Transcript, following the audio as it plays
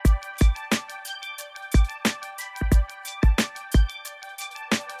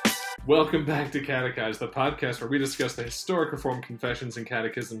Welcome back to Catechize, the podcast where we discuss the historic Reformed confessions and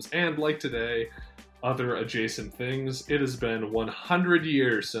catechisms and, like today, other adjacent things. It has been 100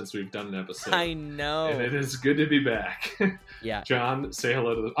 years since we've done an episode. I know. And it is good to be back. Yeah. John, say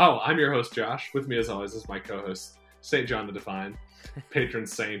hello to the... Oh, I'm your host, Josh. With me, as always, is my co-host, St. John the Divine, patron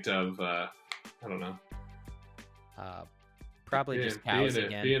saint of, I don't know. Probably just cows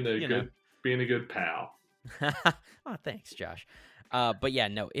again. Being a good pal. Oh, thanks, Josh. But yeah,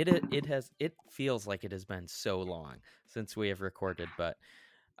 no, it feels like it has been so long since we have recorded, but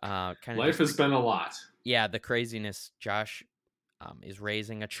life has been a lot. Yeah, the craziness. Josh is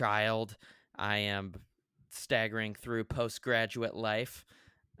raising a child. I am staggering through postgraduate life,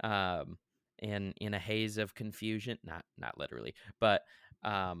 in a haze of confusion. Not literally, but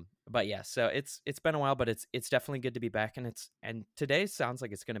yeah. So it's been a while, but it's definitely good to be back, and today sounds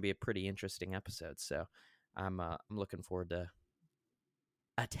like it's going to be a pretty interesting episode. So I'm looking forward to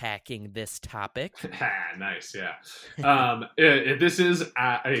attacking this topic. Nice, yeah. This is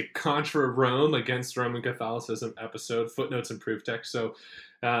a Contra Rome against Roman Catholicism episode, footnotes and proof text. So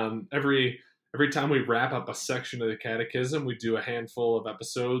every time we wrap up a section of the Catechism, we do a handful of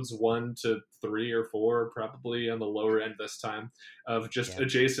episodes, 1 to 3 or 4, probably on the lower end this time, of just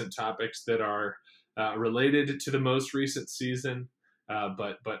adjacent topics that are related to the most recent season,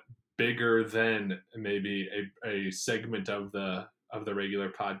 but bigger than maybe a segment of the regular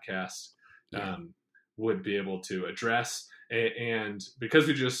podcast would be able to address. And because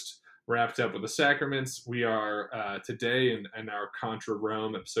we just wrapped up with the sacraments, we are today in our Contra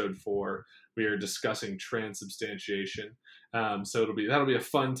Rome episode 4, we are discussing transubstantiation. So that'll be a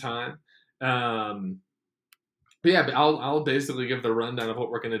fun time. But yeah, I'll basically give the rundown of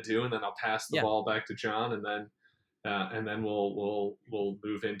what we're going to do, and then I'll pass the ball back to John, and then we'll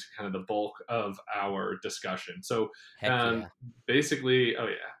move into kind of the bulk of our discussion. So basically,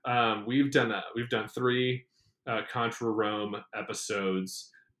 we've done 3 Contra Rome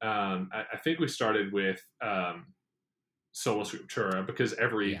episodes. I think we started with Sola Scriptura, because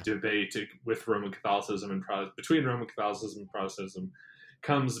every debate with Roman Catholicism and between Roman Catholicism and Protestantism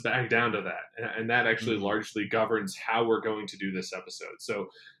comes back down to that, and that actually largely governs how we're going to do this episode. So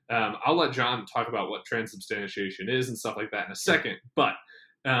I'll let John talk about what transubstantiation is and stuff like that in a second, but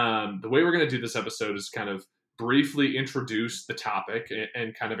the way we're going to do this episode is kind of briefly introduce the topic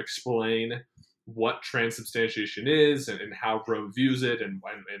and kind of explain what transubstantiation is and how Rome views it and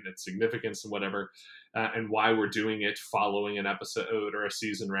its significance and whatever, and why we're doing it following an episode or a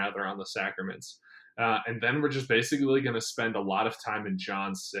season rather on the sacraments. And then we're just basically going to spend a lot of time in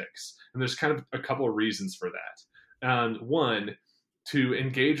John 6. And there's kind of a couple of reasons for that. One, to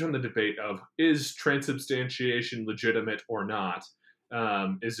engage on the debate of, is transubstantiation legitimate or not?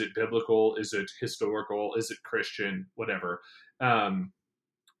 Is it biblical? Is it historical? Is it Christian? Whatever. A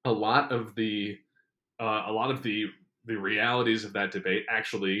lot of the realities of that debate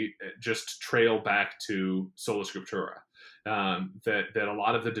actually just trail back to Sola Scriptura. That a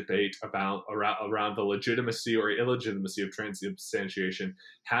lot of the debate around the legitimacy or illegitimacy of transubstantiation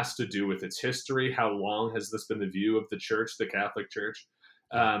has to do with its history. How long has this been the view of the Church, the Catholic Church?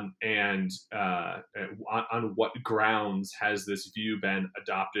 And on what grounds has this view been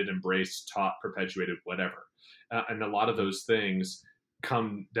adopted, embraced, taught, perpetuated, whatever? And a lot of those things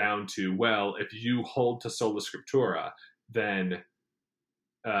come down to, well, if you hold to Sola Scriptura, then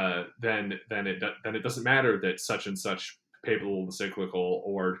it doesn't matter that such and such papal encyclical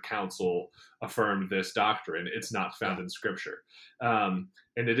or council affirmed this doctrine. It's not found in Scripture. And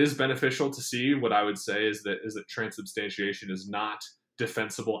it is beneficial to see, what I would say is that transubstantiation is not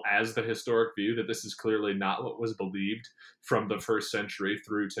defensible as the historic view, that this is clearly not what was believed from the first century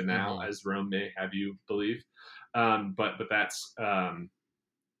through to now, as Rome may have you believe. But that's kind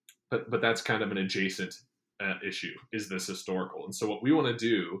of an adjacent issue. Is this historical? And so what we want to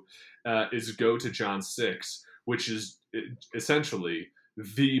do is go to John 6, which is essentially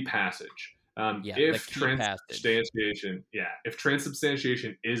the passage. If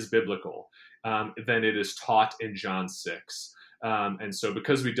transubstantiation is biblical, then it is taught in John 6. And so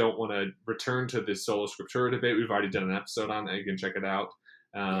because we don't want to return to the Sola Scriptura debate, we've already done an episode on it. You can check it out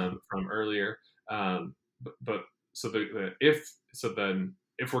from earlier.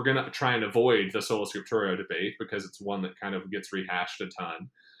 If we're going to try and avoid the Sola Scriptura debate, because it's one that kind of gets rehashed a ton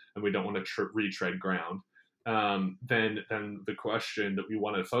and we don't want to retread ground, then the question that we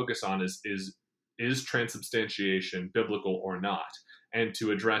want to focus on is transubstantiation biblical or not? And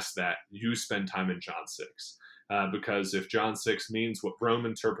to address that, you spend time in John 6. Because if John 6 means what Rome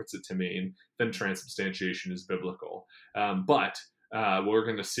interprets it to mean, then transubstantiation is biblical. But we're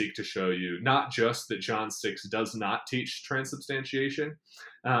going to seek to show you not just that John 6 does not teach transubstantiation,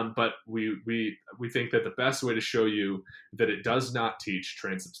 but we think that the best way to show you that it does not teach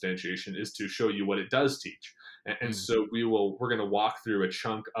transubstantiation is to show you what it does teach. And so we're going to walk through a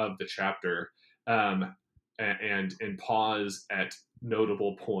chunk of the chapter and pause at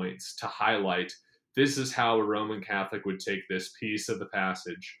notable points to highlight this is how a Roman Catholic would take this piece of the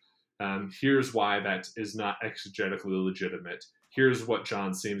passage. Here's why that is not exegetically legitimate. Here's what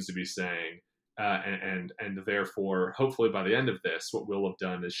John seems to be saying. And therefore, hopefully by the end of this, what we'll have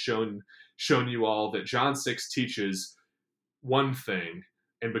done is shown you all that John 6 teaches one thing,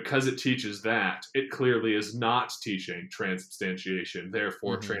 and because it teaches that, it clearly is not teaching transubstantiation.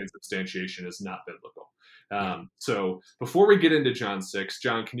 Therefore, transubstantiation is not biblical. So before we get into John 6,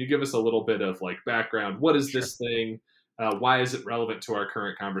 John, can you give us a little bit of like background? What is this thing? Why is it relevant to our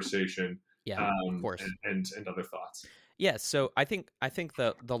current conversation? Yeah, of course. And other thoughts. Yeah, so I think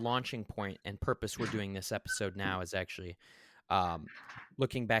the launching point and purpose we're doing this episode now is actually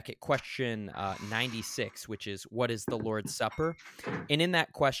looking back at question 96, which is, what is the Lord's Supper? And in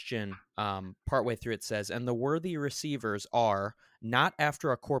that question, partway through it says, and the worthy receivers are, not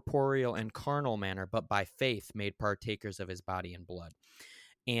after a corporeal and carnal manner, but by faith made partakers of his body and blood.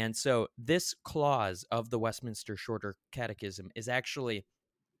 And so this clause of the Westminster Shorter Catechism is actually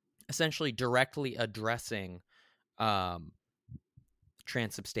essentially directly addressing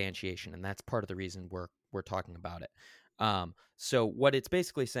transubstantiation, and that's part of the reason we're talking about it. So what it's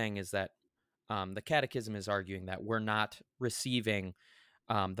basically saying is that the Catechism is arguing that we're not receiving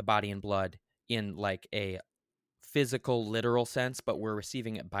the body and blood in like a physical, literal sense, but we're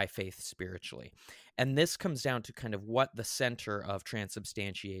receiving it by faith spiritually. And this comes down to kind of what the center of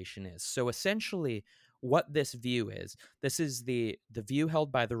transubstantiation is. So essentially, what this view is, this is the view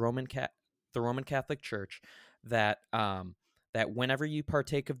held by the Roman Catholic Church that that whenever you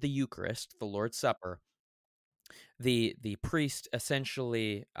partake of the Eucharist, the Lord's Supper, the priest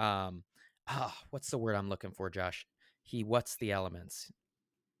essentially, what's the word I'm looking for, Josh? What's the elements?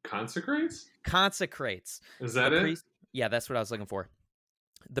 Consecrates? Consecrates. Is that it? Yeah, that's what I was looking for.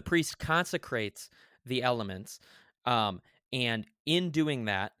 The priest consecrates the elements, and in doing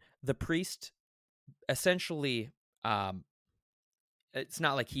that, the priest essentially, it's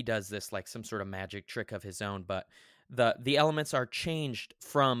not like he does this like some sort of magic trick of his own, but the elements are changed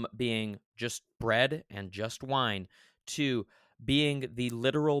from being just bread and just wine to being the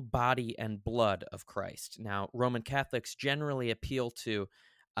literal body and blood of Christ. Now, Roman Catholics generally appeal to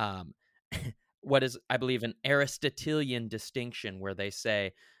what is, I believe, an Aristotelian distinction, where they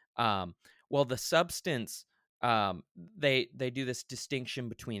say, well, the substance, they do this distinction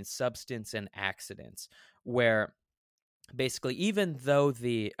between substance and accidents, where basically, even though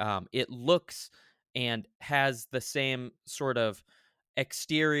it looks and has the same sort of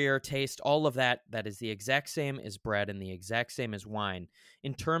exterior taste, all of that is the exact same as bread and the exact same as wine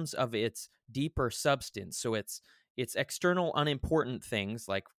in terms of its deeper substance. So it's external unimportant things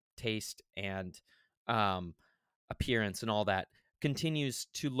like taste and appearance and all that continues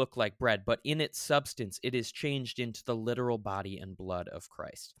to look like bread, but in its substance, it is changed into the literal body and blood of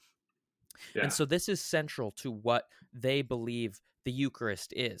Christ. Yeah. And so this is central to what they believe the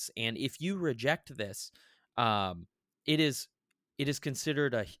Eucharist is. And if you reject this, it is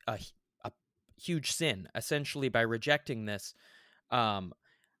considered a huge sin, essentially, by rejecting this.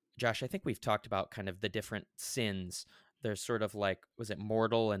 Josh, I think we've talked about kind of the different sins. There's sort of like, was it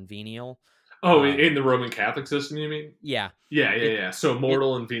mortal and venial? Oh, in the Roman Catholic system, you mean? Yeah. Yeah. So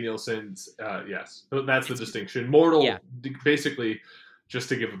mortal and venial sins, yes. That's the distinction. Mortal, basically, just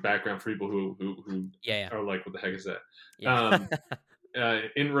to give a background for people who are like, what the heck is that? Yeah.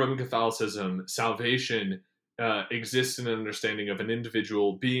 In Roman Catholicism, salvation exists in an understanding of an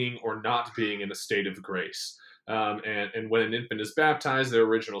individual being or not being in a state of grace. And when an infant is baptized, their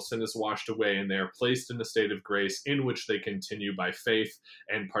original sin is washed away, and they are placed in a state of grace in which they continue by faith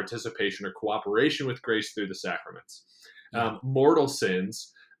and participation or cooperation with grace through the sacraments. Yeah. Mortal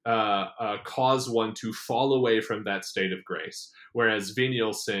sins cause one to fall away from that state of grace, whereas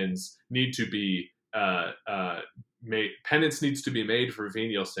venial sins need to be penance needs to be made for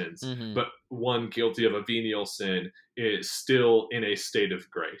venial sins, but one guilty of a venial sin is still in a state of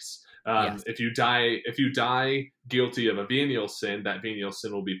grace. Yes. If you die guilty of a venial sin, that venial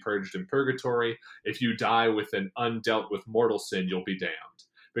sin will be purged in purgatory. If you die with an undealt with mortal sin, you'll be damned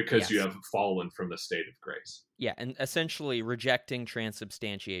because you have fallen from the state of grace. Yeah, and essentially rejecting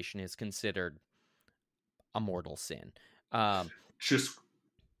transubstantiation is considered a mortal sin.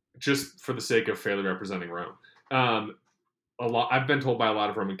 Just for the sake of fairly representing Rome. I've been told by a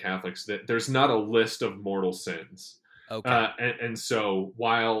lot of Roman Catholics that there's not a list of mortal sins. Okay. And so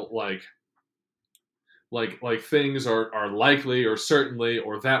while like things are likely or certainly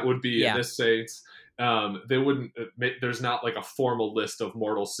or that would be in this sense, they wouldn't. There's not like a formal list of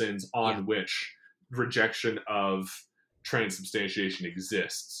mortal sins on which rejection of transubstantiation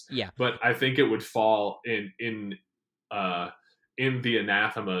exists. Yeah. But I think it would fall in the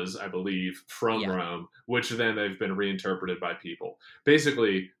anathemas, I believe, from Rome, which then they've been reinterpreted by people.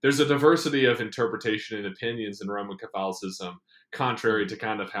 Basically, there's a diversity of interpretation and opinions in Roman Catholicism, contrary to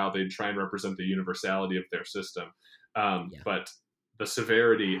kind of how they try and represent the universality of their system. But the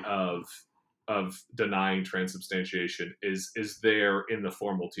severity of denying transubstantiation is there in the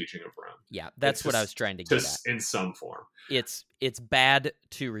formal teaching of Rome. Yeah, that's what I was trying to get at. In some form. It's bad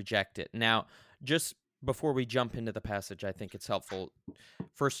to reject it. Now, just before we jump into the passage, I think it's helpful,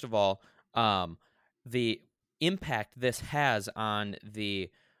 first of all, the impact this has on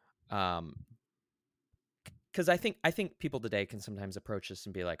the because I think people today can sometimes approach this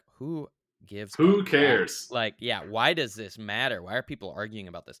and be like, who cares? Like, yeah, why does this matter? Why are people arguing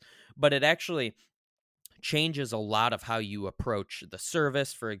about this? But it actually changes a lot of how you approach the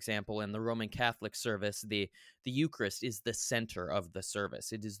service. For example, in the Roman Catholic service, the Eucharist is the center of the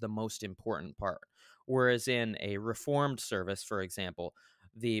service. It is the most important part. Whereas in a Reformed service, for example,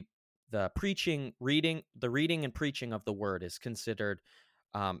 the reading and preaching of the word is considered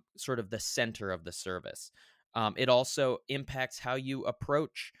sort of the center of the service. It also impacts how you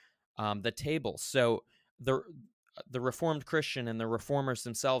approach the table. So the Reformed Christian and the Reformers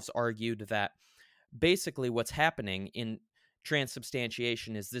themselves argued that basically what's happening in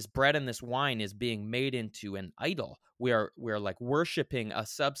transubstantiation is this bread and this wine is being made into an idol. We're like worshiping a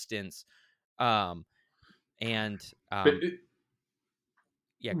substance. Yeah,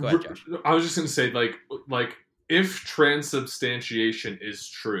 go ahead, Josh. I was just going to say, like if transubstantiation is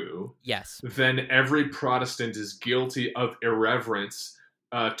true, yes, then every Protestant is guilty of irreverence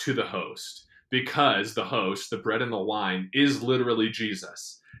to the host, because the host, the bread and the wine, is literally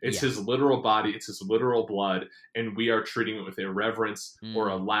Jesus. It's his literal body, it's his literal blood, and we are treating it with irreverence or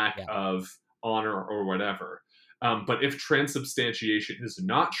a lack of honor or whatever. But if transubstantiation is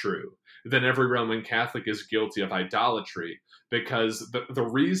not true, then every Roman Catholic is guilty of idolatry, because the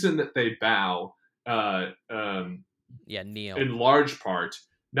reason that they bow, kneel, in large part,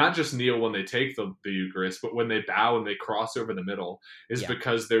 not just kneel when they take the Eucharist, but when they bow and they cross over the middle, is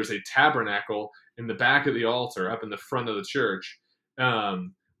because there's a tabernacle in the back of the altar, up in the front of the church,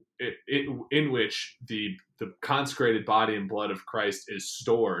 in which the consecrated body and blood of Christ is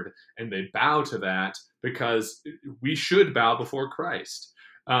stored, and they bow to that because we should bow before Christ.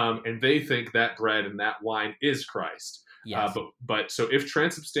 And they think that bread and that wine is Christ. Yes. But so if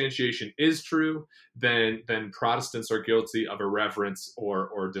transubstantiation is true, then Protestants are guilty of irreverence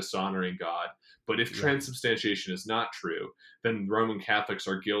or dishonoring God. But if transubstantiation is not true, then Roman Catholics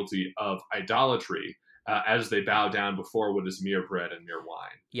are guilty of idolatry, as they bow down before what is mere bread and mere wine.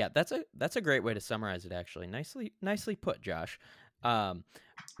 Yeah, that's a great way to summarize it, actually. Nicely put, Josh.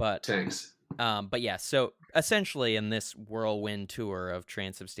 But thanks. But yeah, so essentially in this whirlwind tour of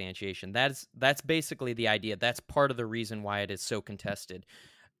transubstantiation, that's basically the idea. That's part of the reason why it is so contested.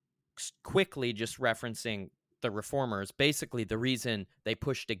 Quickly, just referencing the Reformers, basically the reason they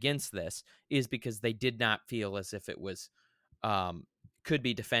pushed against this is because they did not feel as if it was could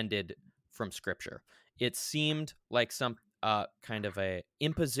be defended from Scripture. It seemed like some kind of a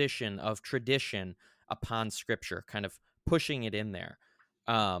imposition of tradition upon Scripture, kind of pushing it in there.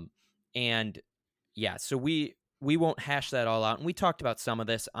 And yeah, so we won't hash that all out, and we talked about some of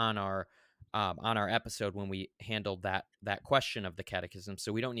this on our episode when we handled that question of the catechism.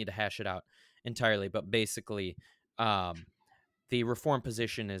 So we don't need to hash it out entirely, but basically, the Reformed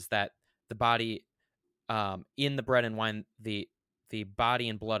position is that the body, in the bread and wine, the body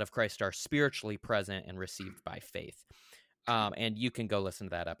and blood of Christ are spiritually present and received by faith. And you can go listen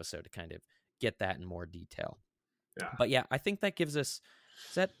to that episode to kind of get that in more detail. Yeah. But yeah, I think that gives us.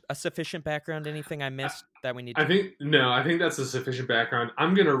 Is that a sufficient background? Anything I missed that we need to... I think that's a sufficient background.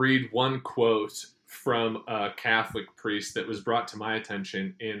 I'm going to read one quote from a Catholic priest that was brought to my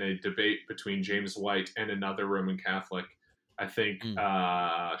attention in a debate between James White and another Roman Catholic. I think,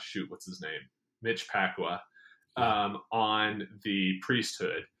 what's his name? Mitch Pacwa, on the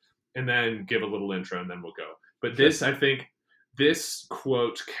priesthood, and then give a little intro and then we'll go. But this, I think, this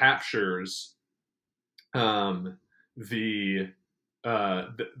quote captures the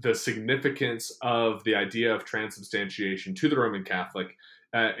significance of the idea of transubstantiation to the Roman Catholic,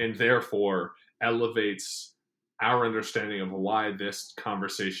 and therefore elevates our understanding of why this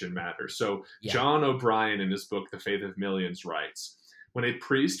conversation matters. So John O'Brien, in his book, The Faith of Millions, writes, When a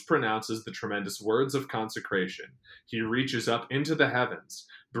priest pronounces the tremendous words of consecration, he reaches up into the heavens,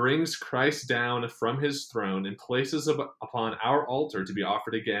 brings Christ down from his throne, and places upon our altar to be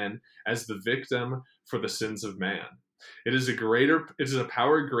offered again as the victim for the sins of man. It is a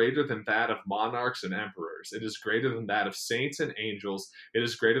power greater than that of monarchs and emperors. It is greater than that of saints and angels. It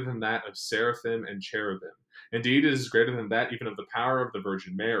is greater than that of seraphim and cherubim. Indeed, it is greater than that even of the power of the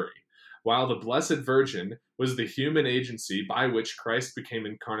Virgin Mary. While the Blessed Virgin was the human agency by which Christ became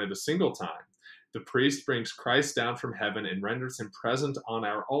incarnate a single time, the priest brings Christ down from heaven and renders him present on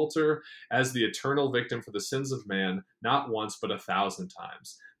our altar as the eternal victim for the sins of man, not once but 1,000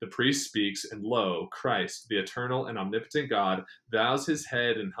 times. The priest speaks, and lo, Christ, the eternal and omnipotent God, bows his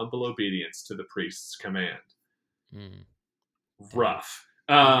head in humble obedience to the priest's command. Rough.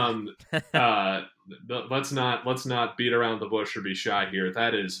 Let's not beat around the bush or be shy here.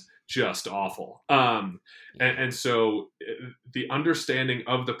 That is just awful. And so the understanding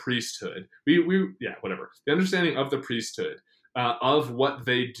of the priesthood, the understanding of the priesthood, of what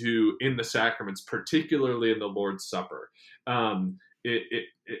they do in the sacraments, particularly in the Lord's Supper, it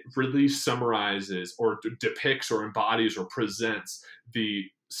really summarizes or depicts or embodies or presents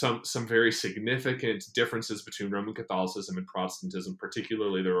some very significant differences between Roman Catholicism and Protestantism,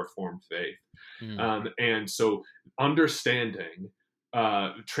 particularly the Reformed faith. And so understanding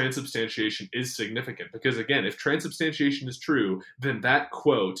transubstantiation is significant because, again, if transubstantiation is true, then that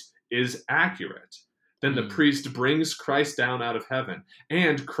quote is accurate. Then the priest brings Christ down out of heaven,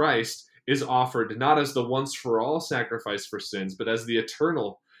 and Christ is offered not as the once-for-all sacrifice for sins, but as the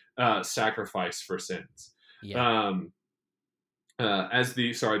eternal sacrifice for sins. As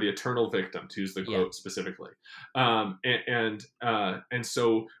the eternal victim, to use the quote specifically. And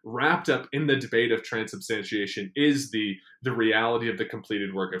so wrapped up in the debate of transubstantiation is the reality of the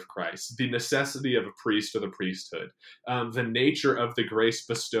completed work of Christ, the necessity of a priest or the priesthood, the nature of the grace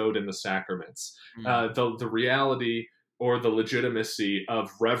bestowed in the sacraments, the reality or the legitimacy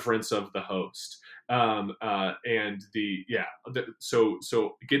of reverence of the host.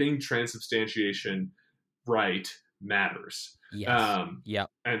 So getting transubstantiation right matters. Yes.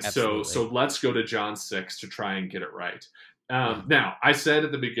 And so let's go to John 6 to try and get it right. Now, I said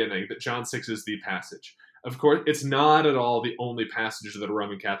at the beginning that John 6 is the passage. Of course, it's not at all the only passage that a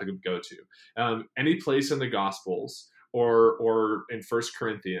Roman Catholic would go to. Any place in the Gospels or in 1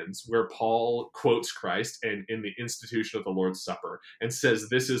 Corinthians where Paul quotes Christ and in the institution of the Lord's Supper and says,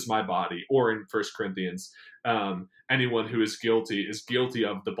 "This is my body," or in 1 Corinthians, anyone who is guilty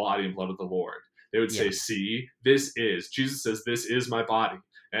of the body and blood of the Lord. They would say, "See, Jesus says, this is my body."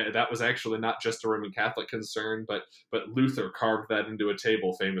 And that was actually not just a Roman Catholic concern, but Luther carved that into a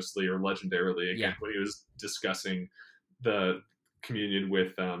table famously or legendarily again when he was discussing the communion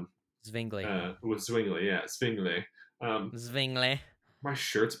with Zwingli. Zwingli. Zwingli. My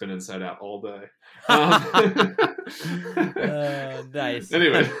shirt's been inside out all day. Nice.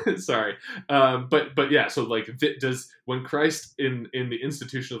 Anyway, sorry. But yeah, so like when Christ in the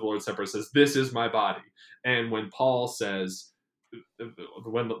institution of the Lord's Supper says, "This is my body," and when Paul says,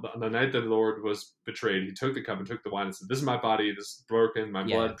 when on the night that the Lord was betrayed, he took the cup and took the wine and said, "This is my body, this is broken, my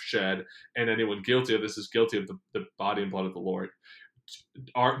blood shed, and anyone guilty of this is guilty of the body and blood of the Lord."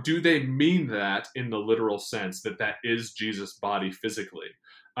 Do they mean that in the literal sense that is Jesus' body physically,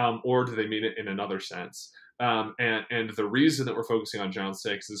 or do they mean it in another sense? And the reason that we're focusing on John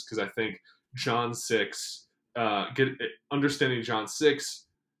 6 is because I think John 6, understanding John 6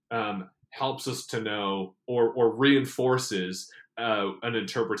 helps us to know or reinforces an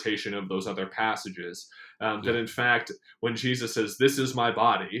interpretation of those other passages. That in fact, when Jesus says, "This is my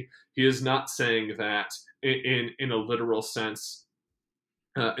body," he is not saying that in a literal sense,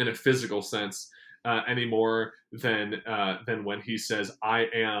 in a physical sense, any more than when he says, "I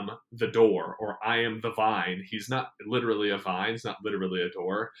am the door," or "I am the vine." He's not literally a vine. He's not literally a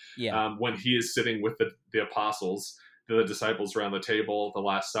door. When he is sitting with the apostles, the disciples around the table, the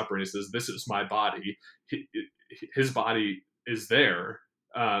Last Supper, and he says, "This is my body," his body is there.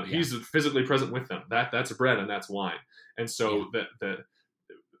 He's physically present with them. That's bread and that's wine. And so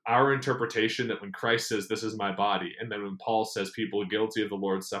our interpretation that when Christ says, "This is my body," and then when Paul says people guilty of the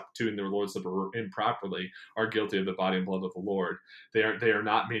Lord's Supper, doing the Lord's Supper improperly, are guilty of the body and blood of the Lord, they are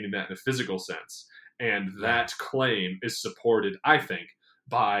not meaning that in a physical sense. And that claim is supported, I think,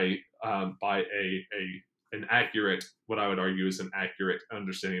 by an accurate, what I would argue is an accurate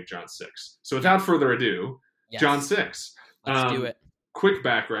understanding of John 6. So without further ado, John 6. Let's do it. Quick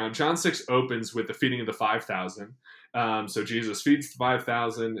background. John 6 opens with the feeding of the 5,000. So Jesus feeds the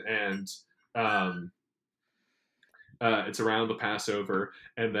 5,000, and it's around the Passover,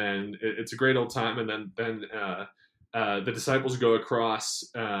 and then it's a great old time. And then the disciples go across.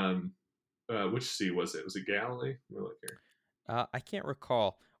 Which sea was it? Was it Galilee? Let me look here. I can't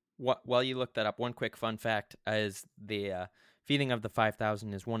recall. While you look that up, one quick fun fact is the feeding of the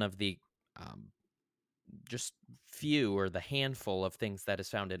 5,000 is one of the just few or the handful of things that is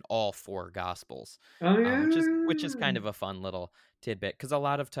found in all four Gospels, Oh yeah. which is kind of a fun little tidbit, because a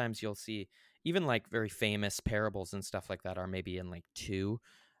lot of times you'll see even like very famous parables and stuff like that are maybe in like two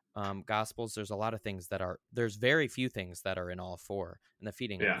Gospels. There's a lot of things that there's very few things that are in all four, and the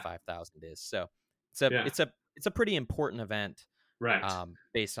feeding of the 5,000 is. So it's a pretty important event, right?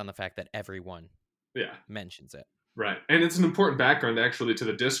 Based on the fact that everyone mentions it. Right. And it's an important background actually to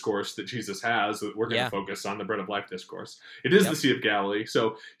the discourse that Jesus has that we're going to focus on, the bread of life discourse. It is the Sea of Galilee.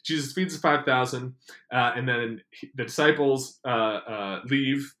 So Jesus feeds the 5,000 and then the disciples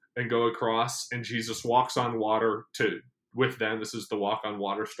leave and go across, and Jesus walks on water with them. This is the walk on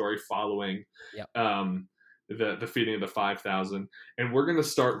water story following the feeding of the 5,000. And we're going to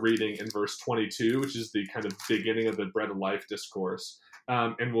start reading in verse 22, which is the kind of beginning of the bread of life discourse.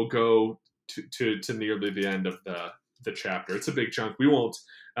 And we'll go to nearly the end of the chapter. It's a big chunk. We won't.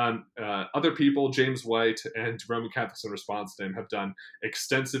 Other people, James White and Roman Catholics in response to him, have done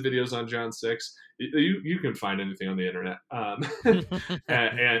extensive videos on John 6. You can find anything on the internet,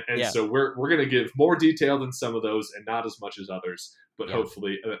 and so we're going to give more detail than some of those, and not as much as others, but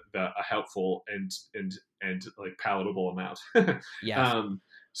hopefully a helpful and like palatable amount.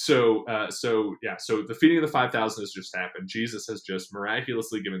 So the feeding of the 5,000 has just happened. Jesus has just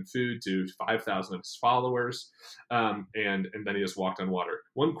miraculously given food to 5,000 of his followers, and then he has walked on water.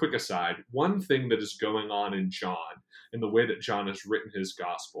 One quick aside, one thing that is going on in John, in the way that John has written his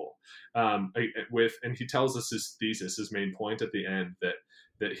gospel, and he tells us his thesis, his main point at the end,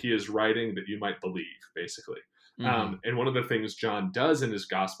 that he is writing that you might believe, basically. And one of the things John does in his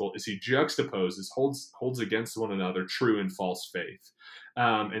gospel is he juxtaposes, holds against one another true and false faith.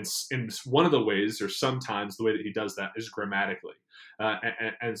 And one of the ways, or sometimes the way that he does that, is grammatically.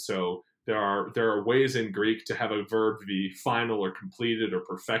 And so there are ways in Greek to have a verb be final or completed or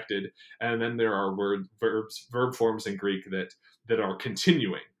perfected, and then there are verb forms in Greek that are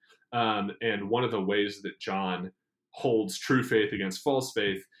continuing. And one of the ways that John holds true faith against false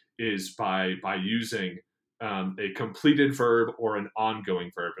faith is by using a completed verb or an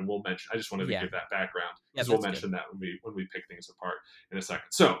ongoing verb. And we'll mention, I just wanted to give that background, because we'll mention that when we pick things apart in a second.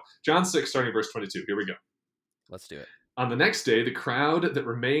 So John 6, starting verse 22, here we go. Let's do it. On the next day, the crowd that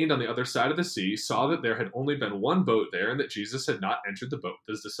remained on the other side of the sea saw that there had only been one boat there, and that Jesus had not entered the boat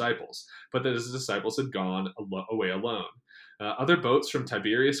with his disciples, but that his disciples had gone away alone. Other boats from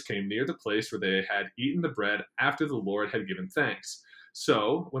Tiberias came near the place where they had eaten the bread after the Lord had given thanks.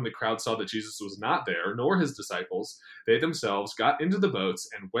 So, when the crowd saw that Jesus was not there, nor his disciples, they themselves got into the boats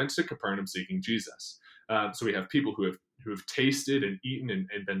and went to Capernaum seeking Jesus. So we have people who have tasted and eaten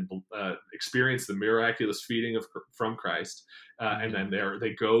and been experienced the miraculous feeding from Christ, and then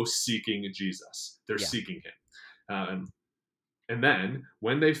they go seeking Jesus. They're seeking him. And then,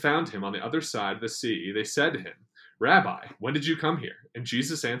 when they found him on the other side of the sea, they said to him, "Rabbi, when did you come here?" And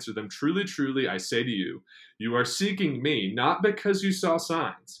Jesus answered them, "Truly, truly, I say to you, you are seeking me, not because you saw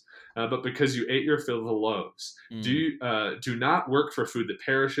signs, but because you ate your fill of the loaves. Do not work for food that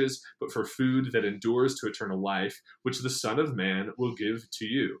perishes, but for food that endures to eternal life, which the Son of Man will give to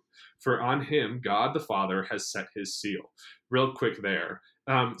you. For on him God the Father has set his seal." Real quick there.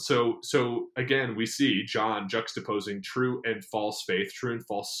 So again, we see John juxtaposing true and false faith, true and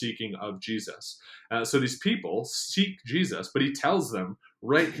false seeking of Jesus. So these people seek Jesus, but he tells them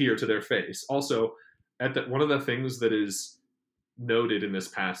right here to their face. Also, one of the things that is noted in this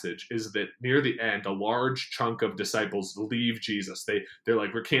passage is that near the end, a large chunk of disciples leave Jesus. They're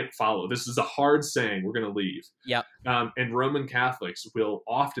like, "We can't follow. This is a hard saying. We're going to leave." Yep. And Roman Catholics will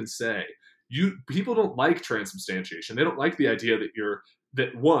often say, people don't like transubstantiation. They don't like the idea that you're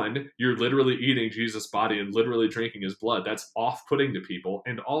literally eating Jesus' body and literally drinking his blood. That's off-putting to people.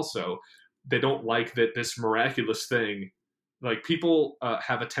 And also, they don't like that this miraculous thing, like people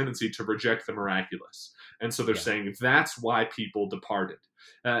have a tendency to reject the miraculous. And so they're saying that's why people departed.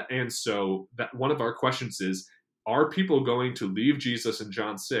 And so that one of our questions is, are people going to leave Jesus in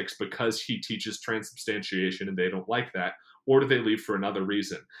John 6 because he teaches transubstantiation and they don't like that? Or do they leave for another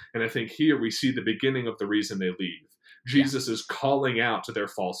reason? And I think here we see the beginning of the reason they leave. Jesus is calling out to their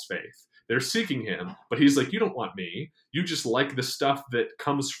false faith. They're seeking him, but he's like, "You don't want me. You just like the stuff that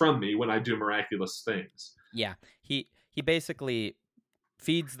comes from me when I do miraculous things." Yeah, he basically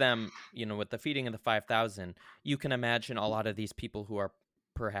feeds them, with the feeding of the 5,000. You can imagine a lot of these people who are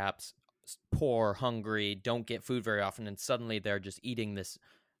perhaps poor, hungry, don't get food very often, and suddenly they're just eating this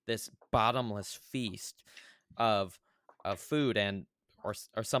bottomless feast. of food and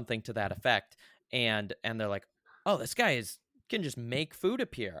or something to that effect, and they're like, oh, this guy can just make food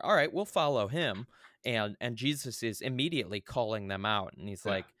appear. All right, we'll follow him. And Jesus is immediately calling them out, and he's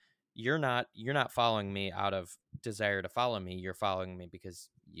like, you're not following me out of desire to follow me. You're following me because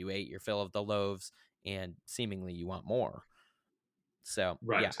you ate your fill of the loaves and seemingly you want more. So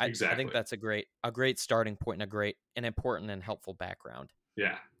exactly. I think that's a great starting point and an important and helpful background.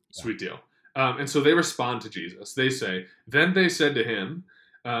 Yeah, sweet deal. And so they respond to Jesus. They say, then they said to him,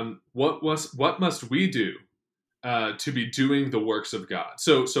 what must we do to be doing the works of God?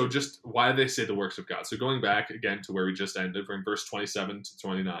 So just why they say the works of God. So going back again to where we just ended, from verse 27 to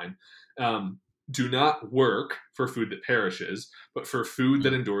 29, do not work for food that perishes, but for food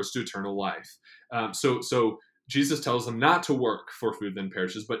that endures to eternal life. So Jesus tells them not to work for food that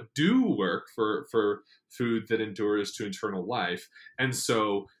perishes, but do work for food that endures to eternal life. And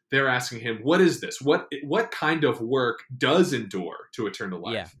so they're asking him, what is this? What kind of work does endure to eternal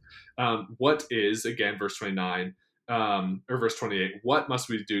life? What is, again, verse 29, or verse 28, what must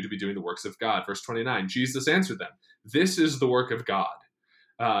we do to be doing the works of God? Verse 29, Jesus answered them, this is the work of God,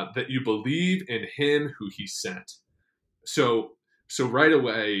 that you believe in him who he sent. So right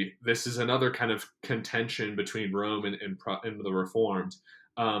away, this is another kind of contention between Rome and the Reformed.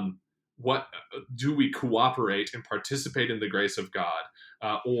 What do we cooperate and participate in the grace of God,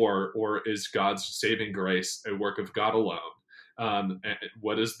 or is God's saving grace a work of God alone? And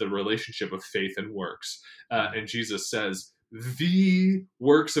what is the relationship of faith and works? And Jesus says, the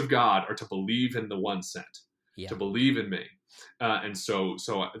works of God are to believe in the one sent, to believe in me. And so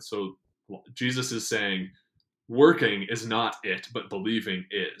Jesus is saying, working is not it, but believing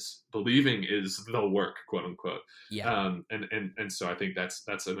is. Believing is the work, quote unquote. And so I think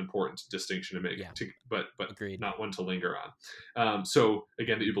that's an important distinction to make, but Agreed. Not one to linger on. So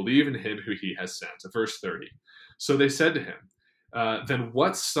again, that you believe in him who he has sent. Verse 30. So they said to him, then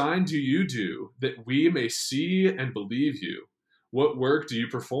what sign do you do that we may see and believe you? What work do you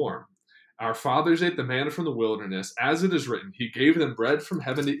perform? Our fathers ate the manna from the wilderness, as it is written, he gave them bread from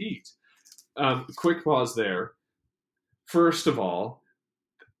heaven to eat. Quick pause there. First of all,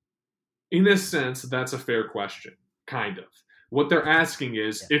 in a sense, that's a fair question, kind of. What they're asking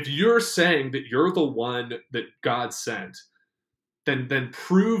is, if you're saying that you're the one that God sent, then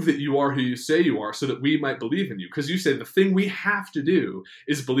prove that you are who you say you are so that we might believe in you. Because you say the thing we have to do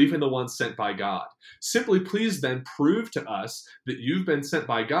is believe in the one sent by God. Simply, please then prove to us that you've been sent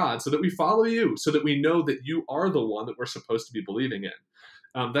by God so that we follow you, so that we know that you are the one that we're supposed to be believing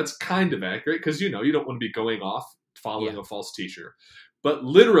in. That's kind of accurate because, you don't want to be going off following a false teacher. But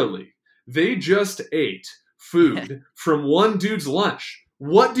literally, they just ate food from one dude's lunch.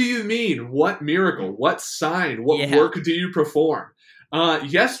 What do you mean? What miracle? What sign? What work do you perform?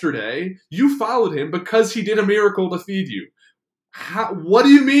 Yesterday, you followed him because he did a miracle to feed you. What do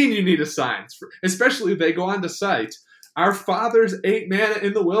you mean you need a sign? Especially, they go on to cite, our fathers ate manna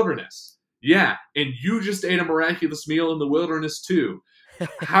in the wilderness. Yeah, and you just ate a miraculous meal in the wilderness too.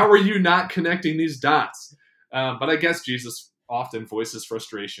 How are you not connecting these dots? But I guess Jesus often voices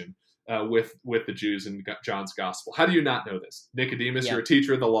frustration with the Jews in John's gospel. How do you not know this? Nicodemus, you're a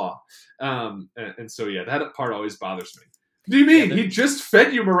teacher of the law. And so, that part always bothers me. What do you mean? He just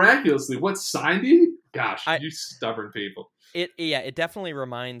fed you miraculously. What sign do you? Gosh, you stubborn people. It definitely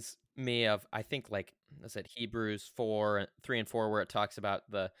reminds me of, I think, like, is it Hebrews 3 and 4, where it talks about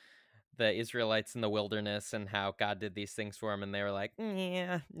the Israelites in the wilderness and how God did these things for them, and they were like,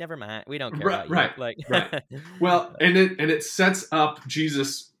 never mind, we don't care about you. Right. Well, and it sets up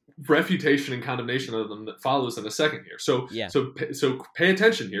Jesus' refutation and condemnation of them that follows in a second here. So pay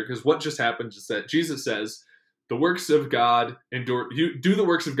attention here, because what just happened is that Jesus says, the works of God endure. You do the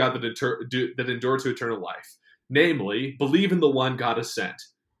works of God that endure to eternal life, namely, believe in the one God has sent,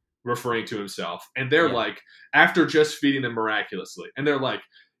 referring to himself. And they're like, after just feeding them miraculously, and they're like,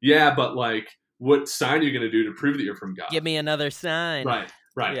 yeah, but like, what sign are you going to do to prove that you're from God? Give me another sign. Right.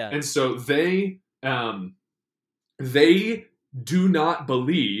 Yeah. And so they do not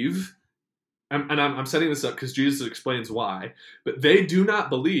believe, and I'm setting this up because Jesus explains why, but they do not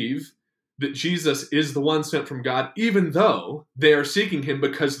believe that Jesus is the one sent from God, even though they are seeking him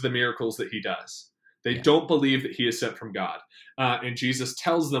because of the miracles that he does. They don't believe that he is sent from God. And Jesus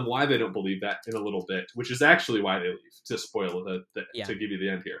tells them why they don't believe that in a little bit, which is actually why they leave, to spoil to give you the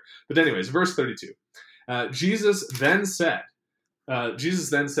end here. But anyways, verse 32. Jesus then said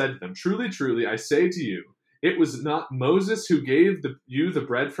to them, truly, truly, I say to you, it was not Moses who gave you the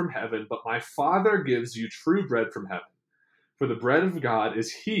bread from heaven, but my Father gives you true bread from heaven. For the bread of God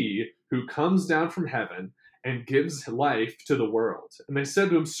is he who comes down from heaven and gives life to the world. And they said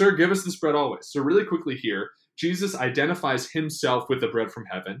to him, sir, give us this bread always. So really quickly here, Jesus identifies himself with the bread from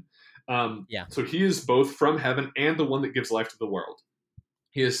heaven. Yeah. So he is both from heaven and the one that gives life to the world.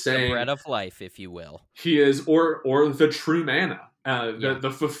 He is saying the bread of life, if you will. He is, or the true manna, Yeah.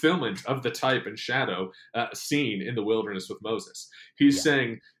 the fulfillment of the type and shadow seen in the wilderness with Moses. He's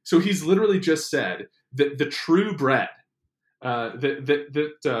saying, so he's literally just said that the true bread,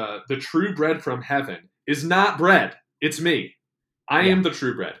 the true bread from heaven is not bread. It's me. I am the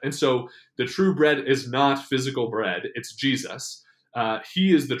true bread. And so the true bread is not physical bread. It's Jesus.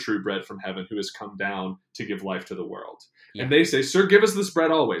 He is the true bread from heaven who has come down to give life to the world. Yeah. And they say, sir, give us this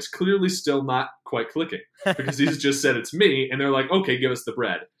bread always. Clearly still not quite clicking because he's just said it's me. And they're like, okay, give us the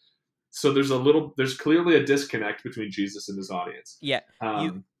bread. So there's clearly a disconnect between Jesus and his audience. Yeah.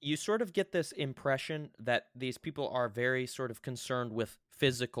 You sort of get this impression that these people are very sort of concerned with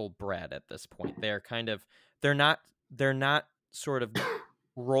physical bread at this point. They're not sort of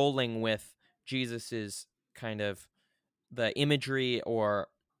rolling with Jesus's kind of the imagery or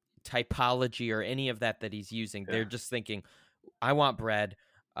typology or any of that he's using. They're just thinking, I want bread.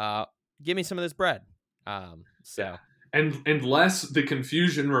 Give me some of this bread. And lest the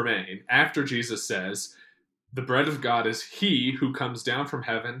confusion remain, after Jesus says, the bread of God is he who comes down from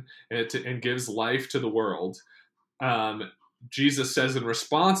heaven and gives life to the world. Jesus says in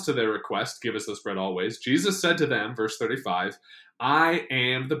response to their request, give us this bread always. Jesus said to them, verse 35, I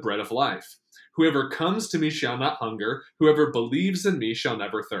am the bread of life. Whoever comes to me shall not hunger. Whoever believes in me shall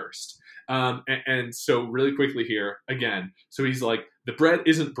never thirst. And so really quickly here, again, so he's like, the bread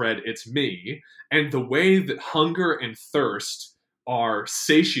isn't bread, it's me. And the way that hunger and thirst are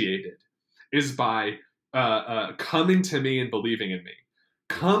satiated is by coming to me and believing in me.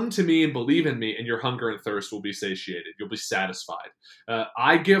 Come to me and believe in me, and your hunger and thirst will be satiated. You'll be satisfied.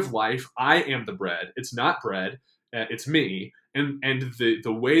 I give life. I am the bread. It's not bread. It's me. And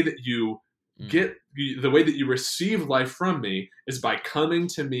the way that you the way that you receive life from me is by coming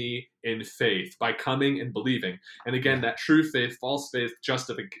to me in faith, by coming and believing. And again, that true faith, false faith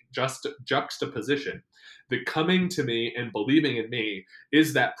juxtaposition. The coming to me and believing in me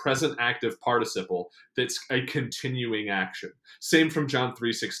is that present active participle that's a continuing action. Same from John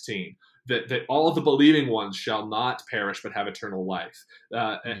 3:16, that all the believing ones shall not perish but have eternal life.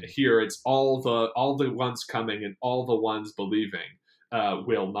 Here it's all the ones coming and all the ones believing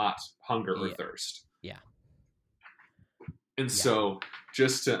will not hunger or thirst. Yeah. And so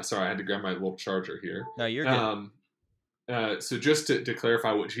just to, sorry, I had to grab my little charger here. No, you're good. So just to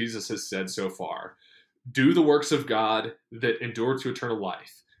clarify what Jesus has said so far, do the works of God that endure to eternal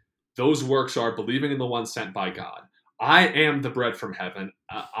life. Those works are believing in the one sent by God. I am the bread from heaven.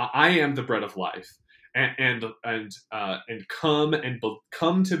 I am the bread of life. And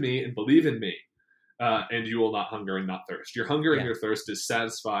come to me and believe in me. And you will not hunger and not thirst. Your hunger and your thirst is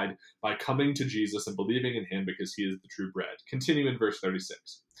satisfied by coming to Jesus and believing in him because he is the true bread. Continue in verse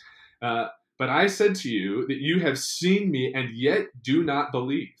 36. But I said to you that you have seen me and yet do not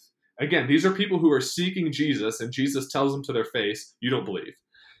believe. Again, these are people who are seeking Jesus, and Jesus tells them to their face, you don't believe.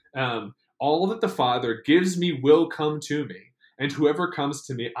 All that the Father gives me will come to me, and whoever comes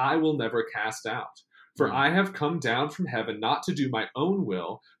to me I will never cast out. For I have come down from heaven not to do my own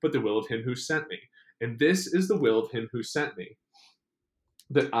will, but the will of him who sent me. And this is the will of him who sent me,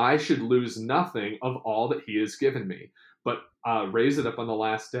 that I should lose nothing of all that he has given me, but raise it up on the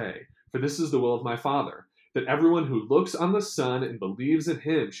last day. For this is the will of my Father, that everyone who looks on the Son and believes in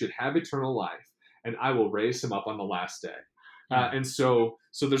him should have eternal life, and I will raise him up on the last day. And so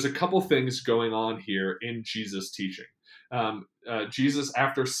there's a couple things going on here in Jesus' teaching. Jesus,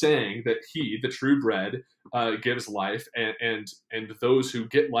 after saying that he, the true bread, gives life, and those who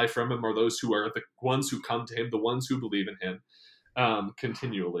get life from him are those who are the ones who come to him, the ones who believe in him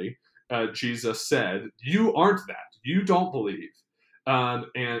continually. Jesus said, you aren't that. You don't believe.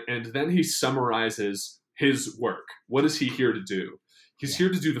 And then he summarizes his work. What is he here to do? He's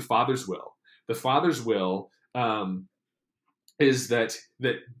here to do the Father's will. The Father's will is that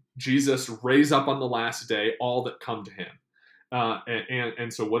Jesus raise up on the last day all that come to him.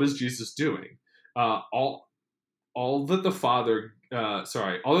 And so what is Jesus doing? All that the Father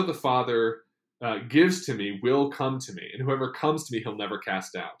gives to me will come to me, and whoever comes to me he'll never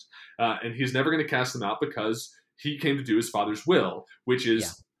cast out. And he's never going to cast them out because he came to do his Father's will, which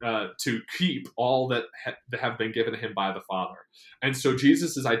is to keep all that have been given to him by the Father. And so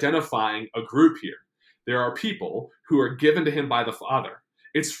Jesus is identifying a group here. There are people who are given to him by the Father.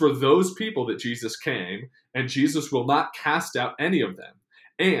 It's for those people that Jesus came, and Jesus will not cast out any of them.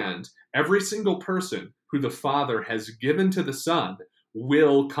 And every single person who the Father has given to the Son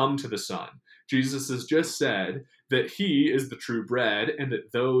will come to the Son. Jesus has just said that he is the true bread, and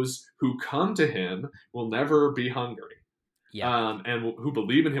that those who come to him will never be hungry. And who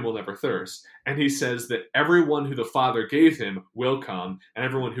believe in him will never thirst. And he says that everyone who the Father gave him will come, and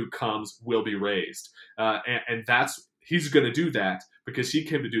everyone who comes will be raised. And that's, he's going to do that because he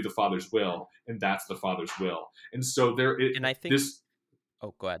came to do the Father's will, and that's the Father's will. And so and I think this.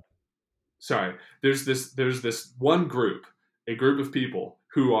 Oh, go ahead. Sorry, there's this one group, a group of people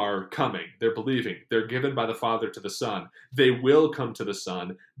who are coming. They're believing. They're given by the Father to the Son. They will come to the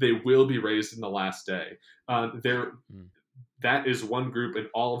Son. They will be raised in the last day. That is one group, and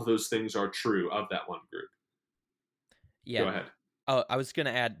all of those things are true of that one group. Yeah. Go ahead. Oh, I was going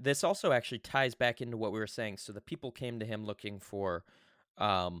to add, this also actually ties back into what we were saying. So the people came to him looking for,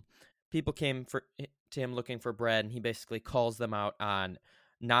 bread, and he basically calls them out on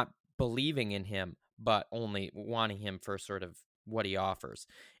not believing in him, but only wanting him for sort of what he offers.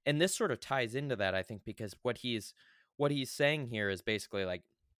 And this sort of ties into that, I think, because what he's saying here is basically like,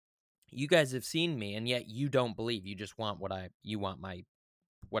 you guys have seen me, and yet you don't believe. You just want what I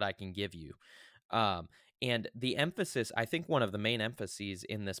can give you. And the emphasis, I think, one of the main emphases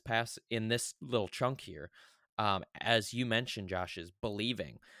in this little chunk here, as you mentioned, Josh, is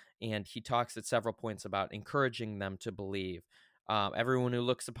believing. And he talks at several points about encouraging them to believe. Everyone who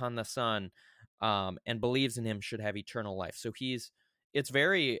looks upon the Son and believes in him should have eternal life. So it's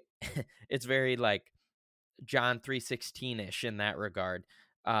very like John 3:16-ish in that regard.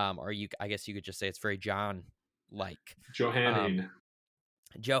 I guess you could just say it's very John-like. Johannine.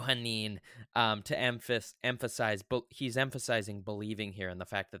 To emphasize, but he's emphasizing believing here, and the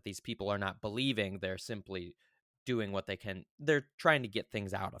fact that these people are not believing, they're simply doing what they can. They're trying to get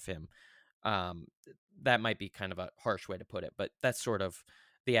things out of him. That might be kind of a harsh way to put it, but that's sort of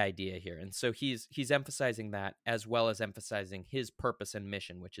the idea here. And so he's emphasizing that, as well as emphasizing his purpose and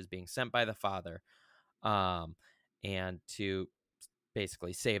mission, which is being sent by the Father, and to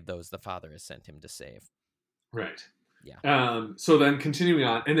basically save those the Father has sent him to save. Right. Yeah. So then continuing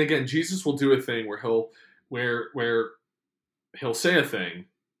on, and again, Jesus will do a thing where he'll say a thing,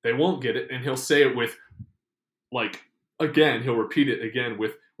 they won't get it, and he'll say it with, like, again, he'll repeat it again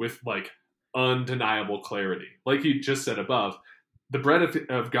with like undeniable clarity. Like he just said above, the bread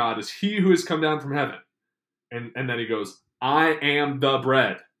of God is he who has come down from heaven. And then he goes, I am the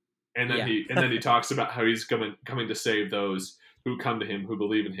bread. And then he talks about how he's coming to save those who come to him, who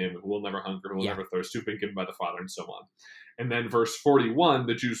believe in him, who will never hunger, who will never thirst, who've been given by the Father, and so on. And then verse 41,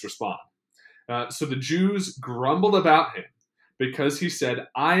 the Jews respond. So the Jews grumbled about him because he said,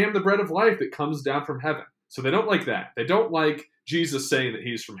 I am the bread of life that comes down from heaven. So they don't like that. They don't like Jesus saying that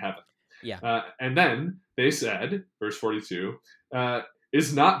he's from heaven. Yeah. And then they said, verse 42,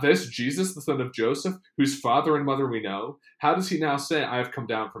 is not this Jesus, the son of Joseph, whose father and mother we know? How does he now say, I have come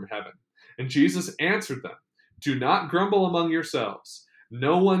down from heaven? And Jesus answered them, do not grumble among yourselves.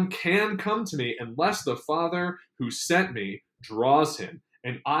 No one can come to me unless the Father who sent me draws him,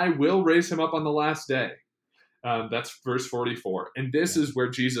 and I will raise him up on the last day. That's verse 44. And this is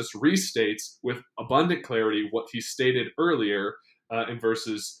where Jesus restates with abundant clarity what he stated earlier in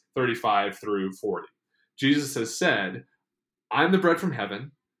verses 35 through 40. Jesus has said, I'm the bread from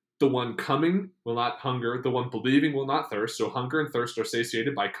heaven. The one coming will not hunger. The one believing will not thirst. So hunger and thirst are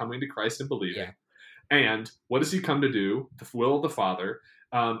satiated by coming to Christ and believing. Yeah. And what does he come to do? The will of the Father.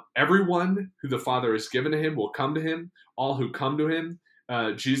 Everyone who the Father has given to him will come to him. All who come to him,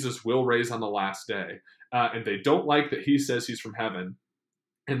 Jesus will raise on the last day. And they don't like that he says he's from heaven.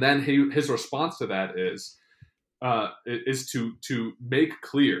 And then his response to that is to make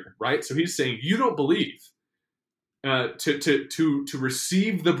clear, right? So he's saying, you don't believe. To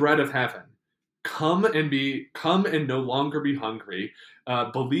receive the bread of heaven, come and no longer be hungry,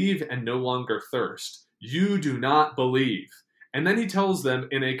 believe and no longer thirst. You do not believe. And then he tells them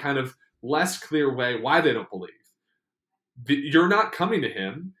in a kind of less clear way why they don't believe. You're not coming to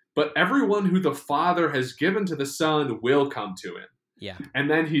him, but everyone who the Father has given to the Son will come to him. Yeah. And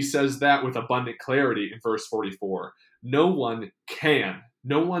then he says that with abundant clarity in verse 44. No one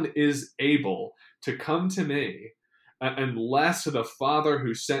is able to come to me unless the Father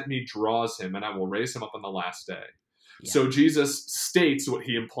who sent me draws him, and I will raise him up on the last day. Yeah. So Jesus states what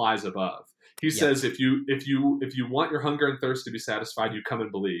he implies above. He says, if you want your hunger and thirst to be satisfied, you come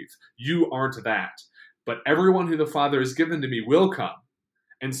and believe. You aren't that. But everyone who the Father has given to me will come.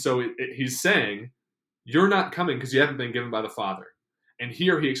 And so he's saying, you're not coming because you haven't been given by the Father. And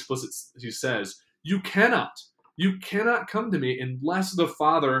here he says, you cannot come to me unless the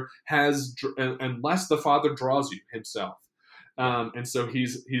Father draws you himself. And so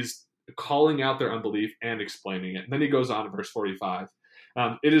he's calling out their unbelief and explaining it. And then he goes on in verse 45.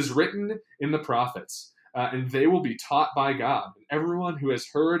 It is written in the prophets, and they will be taught by God. And everyone who has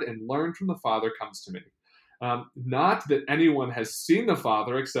heard and learned from the Father comes to me. Not that anyone has seen the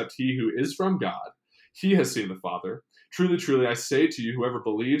Father except he who is from God. He has seen the Father. Truly, truly, I say to you, whoever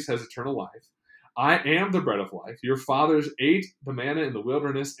believes has eternal life. I am the bread of life. Your fathers ate the manna in the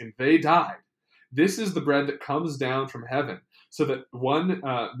wilderness, and they died. This is the bread that comes down from heaven, so that one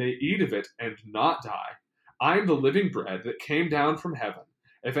may eat of it and not die. I am the living bread that came down from heaven.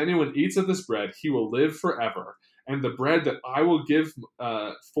 If anyone eats of this bread, he will live forever. And the bread that I will give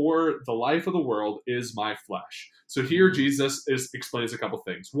for the life of the world is my flesh. So here Jesus explains a couple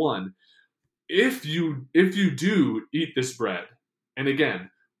things. One, if you do eat this bread, and again,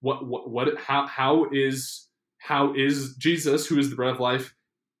 how is Jesus, who is the bread of life,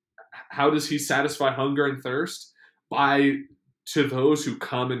 how does he satisfy hunger and thirst? To those who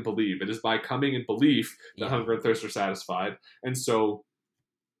come and believe. It is by coming and belief that hunger and thirst are satisfied. And so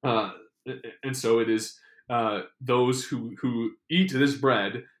it is those who eat this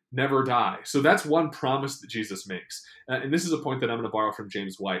bread never die. So that's one promise that Jesus makes. And this is a point that I'm going to borrow from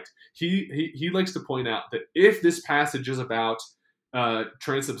James White. He likes to point out that if this passage is about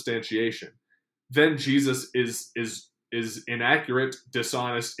transubstantiation, then Jesus is inaccurate,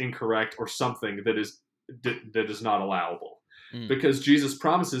 dishonest, incorrect, or something that is not allowable. Because Jesus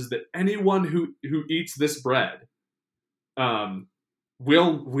promises that anyone who eats this bread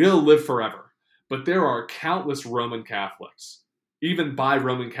will live forever. But there are countless Roman Catholics, even by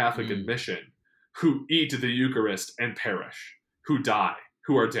Roman Catholic admission, who eat the Eucharist and perish, who die,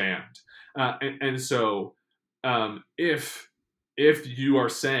 who are damned. So if you are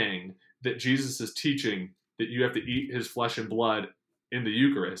saying that Jesus is teaching that you have to eat his flesh and blood in the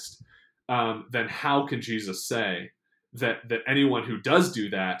Eucharist, then how can Jesus say that anyone who does do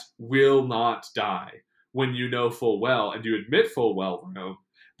that will not die, when you know full well, and you admit full well, Rome,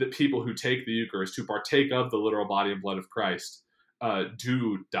 that people who take the Eucharist, who partake of the literal body and blood of Christ,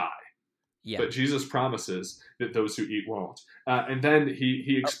 do die. Yeah. But Jesus promises that those who eat won't. And then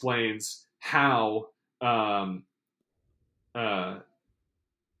he explains how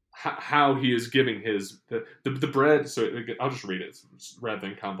he is giving the bread. So I'll just read it rather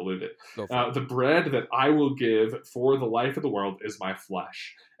than convolute it. The bread that I will give for the life of the world is my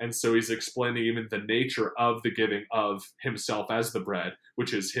flesh. And so he's explaining even the nature of the giving of himself as the bread,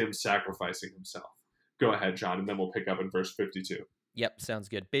 which is him sacrificing himself. Go ahead, John, and then we'll pick up in verse 52. Yep, sounds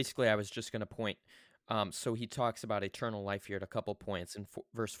good. Basically, I was just going to point. So he talks about eternal life here at a couple points. In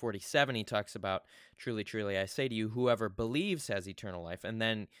verse 47, he talks about, truly, truly, I say to you, whoever believes has eternal life. And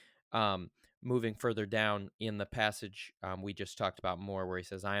then moving further down in the passage we just talked about more, where he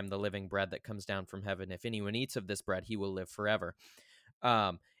says, I am the living bread that comes down from heaven. If anyone eats of this bread, he will live forever.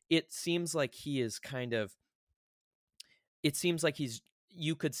 It seems like he is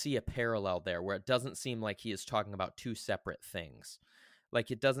you could see a parallel there, where it doesn't seem like he is talking about two separate things.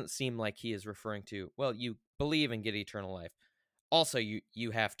 Like, it doesn't seem like he is referring to, well, you believe and get eternal life. Also,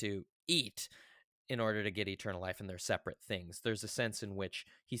 you have to eat in order to get eternal life, and they're separate things. There's a sense in which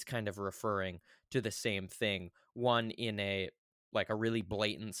he's kind of referring to the same thing, one in a really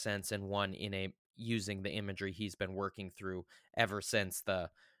blatant sense, and one in a using the imagery he's been working through ever since the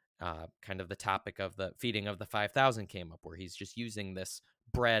kind of the topic of the feeding of the 5,000 came up, where he's just using this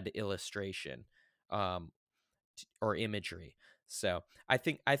bread illustration or imagery. So I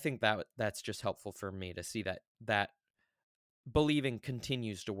think that's just helpful for me to see that believing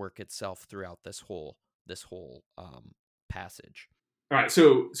continues to work itself throughout this whole passage. All right,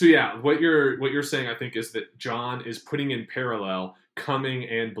 so yeah, what you're saying, I think, is that John is putting in parallel coming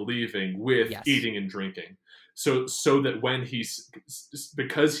and believing with eating and drinking. So that when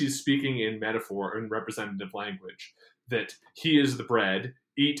because he's speaking in metaphor and representative language, that he is the bread,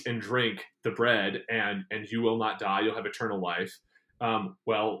 eat and drink the bread, and you will not die, you'll have eternal life.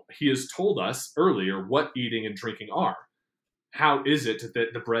 Well, he has told us earlier what eating and drinking are. How is it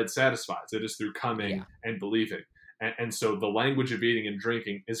that the bread satisfies? It is through coming and believing. And so the language of eating and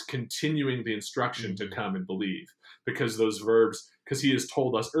drinking is continuing the instruction to come and believe, because those verbs, because he has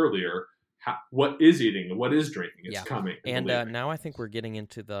told us earlier what is eating and what is drinking. It's coming and now I think we're getting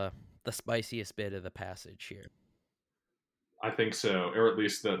into the spiciest bit of the passage here. I think so, or at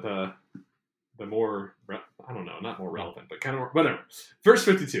least the more, I don't know, not more relevant, but kind of more, whatever. Verse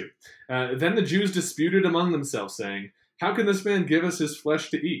 52. Then the Jews disputed among themselves, saying, how can this man give us his flesh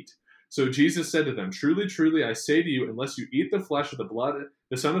to eat? So Jesus said to them, truly, truly, I say to you, unless you eat the flesh of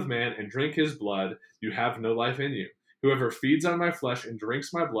the Son of Man, and drink his blood, you have no life in you. Whoever feeds on my flesh and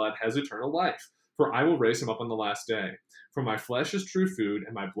drinks my blood has eternal life, for I will raise him up on the last day. For my flesh is true food,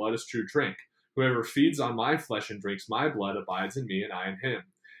 and my blood is true drink. Whoever feeds on my flesh and drinks my blood abides in me, and I in him.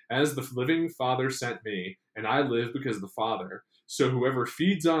 As the living Father sent me, and I live because of the Father, so whoever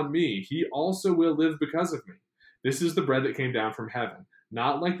feeds on me, he also will live because of me. This is the bread that came down from heaven,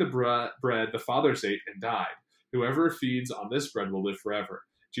 not like the bread the fathers ate and died. Whoever feeds on this bread will live forever.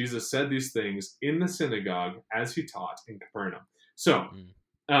 Jesus said these things in the synagogue as he taught in Capernaum. So,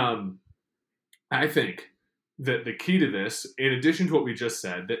 I think that the key to this, in addition to what we just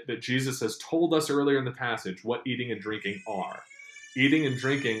said, that Jesus has told us earlier in the passage what eating and drinking are. Eating and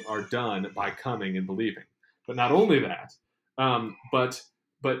drinking are done by coming and believing. But not only that, but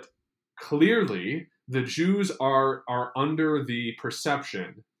clearly the Jews are under the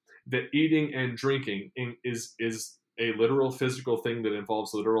perception that eating and drinking is a literal physical thing that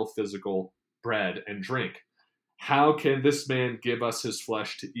involves literal physical bread and drink. How can this man give us his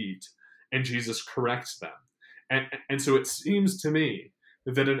flesh to eat? And Jesus corrects them. And so it seems to me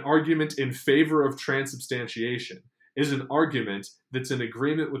that an argument in favor of transubstantiation is an argument that's in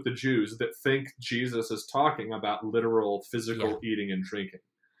agreement with the Jews that think Jesus is talking about literal physical eating and drinking.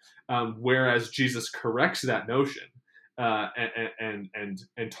 Whereas Jesus corrects that notion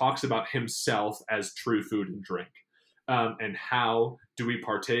and talks about himself as true food and drink. And how do we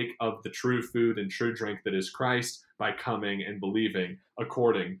partake of the true food and true drink that is Christ? By coming and believing,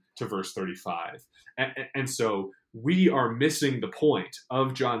 according to verse 35. And so we are missing the point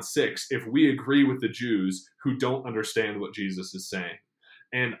of John 6 if we agree with the Jews who don't understand what Jesus is saying.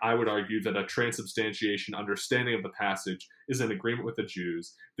 And I would argue that a transubstantiation understanding of the passage is in agreement with the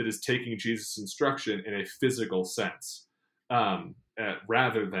Jews that is taking Jesus' instruction in a physical sense,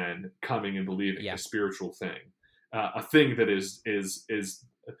 rather than coming and believing, a spiritual thing. A thing that is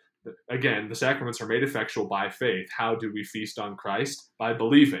again, the sacraments are made effectual by faith. How do we feast on Christ? By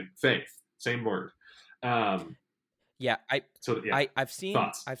believing, faith, same word. I've seen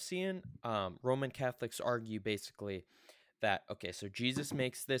thoughts? I've seen Roman Catholics argue basically that, okay, so Jesus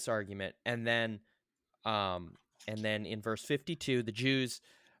makes this argument, and then in verse 52, the Jews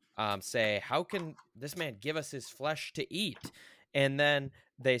say, how can this man give us his flesh to eat? And then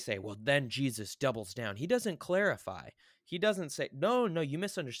they say, well, then Jesus doubles down. He doesn't clarify. He doesn't say, no, you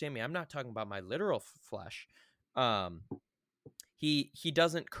misunderstand me. I'm not talking about my literal flesh. He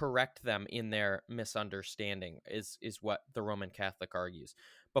doesn't correct them in their misunderstanding is what the Roman Catholic argues.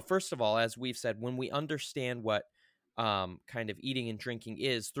 But first of all, as we've said, when we understand what kind of eating and drinking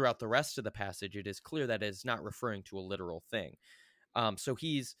is throughout the rest of the passage, it is clear that it is not referring to a literal thing. So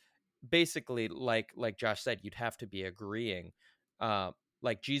he's basically, like Josh said, you'd have to be agreeing.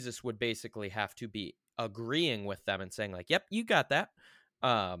 Like Jesus would basically have to be agreeing with them and saying, like, yep, you got that.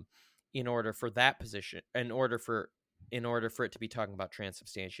 In order for that position, in order for it to be talking about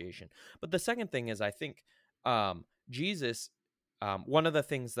transubstantiation. But the second thing is, I think Jesus, one of the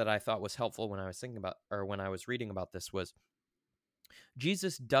things that I thought was helpful when I was thinking about, or when I was reading about this, was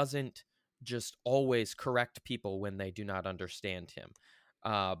Jesus doesn't just always correct people when they do not understand him.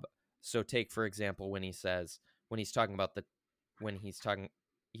 So take, for example, when he's at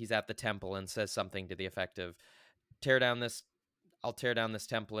the temple and says something to the effect of, I'll tear down this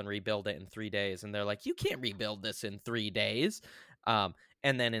temple and rebuild it in 3 days. And they're like, you can't rebuild this in 3 days. And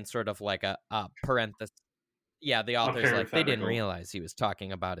then in sort of like a parenthesis, the author's like, they didn't realize he was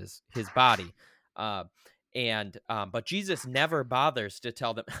talking about his body. But Jesus never bothers to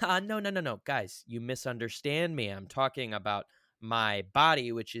tell them, no, guys, you misunderstand me. I'm talking about my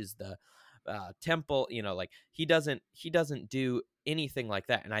body, which is the temple. Like he doesn't do anything like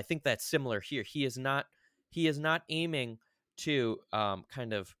that. And I think that's similar here. He is not aiming to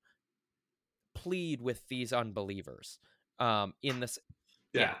kind of plead with these unbelievers in this.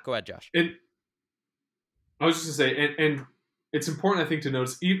 Yeah, go ahead, Josh. And I was just going to say, and it's important, I think, to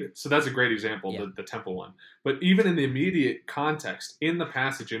notice, so that's a great example, the temple one. But even in the immediate context, in the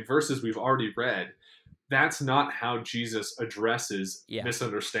passage, in verses we've already read, that's not how Jesus addresses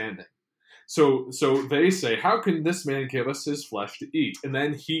misunderstanding. So they say, how can this man give us his flesh to eat? And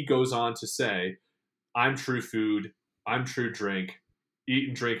then he goes on to say, I'm true food, I'm true drink, eat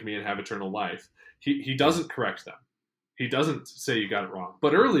and drink me and have eternal life. He doesn't correct them. He doesn't say you got it wrong.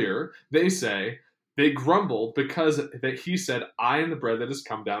 But earlier, they grumbled because that he said, I am the bread that has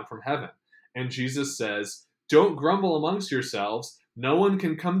come down from heaven. And Jesus says, don't grumble amongst yourselves. No one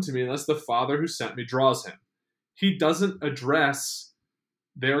can come to me unless the Father who sent me draws him. He doesn't address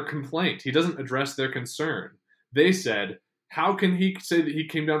their complaint. He doesn't address their concern. They said, how can he say that he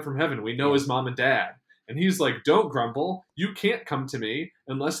came down from heaven? We know his mom and dad. And he's like, don't grumble. You can't come to me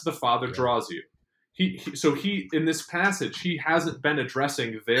unless the Father draws you. So in this passage, he hasn't been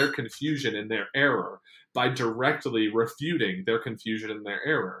addressing their confusion and their error by directly refuting their confusion and their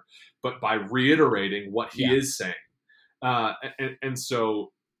error, but by reiterating what he is saying. And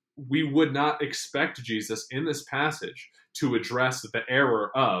so we would not expect Jesus in this passage to address the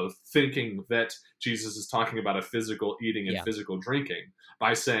error of thinking that Jesus is talking about a physical eating and physical drinking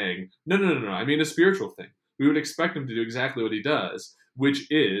by saying, no, I mean a spiritual thing. We would expect him to do exactly what he does, which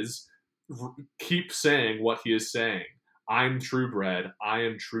is keep saying what he is saying. I'm true bread. I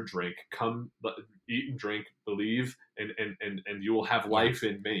am true drink. Come, eat and drink, believe, and you will have life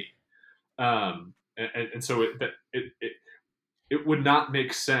in me. And so it would not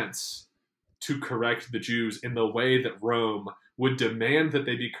make sense to correct the Jews in the way that Rome would demand that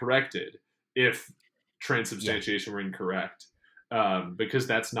they be corrected if transubstantiation were incorrect, because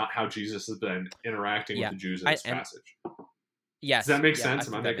that's not how Jesus has been interacting with the Jews in this passage. Yes. Does that make sense?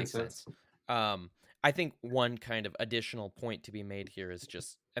 Am I making sense? I think one kind of additional point to be made here is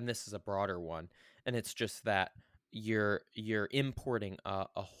just, and this is a broader one, and it's just that you're importing a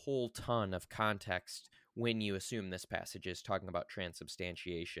whole ton of context when you assume this passage is talking about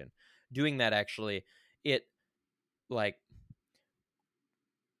transubstantiation. Doing that, actually,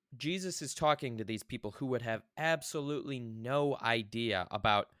 Jesus is talking to these people who would have absolutely no idea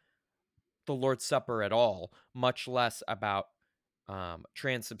about the Lord's Supper at all, much less about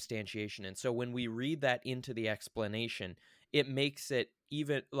transubstantiation. And so when we read that into the explanation, it makes it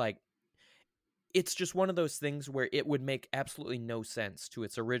even it's just one of those things where it would make absolutely no sense to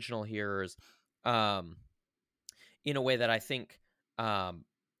its original hearers, in a way that I think,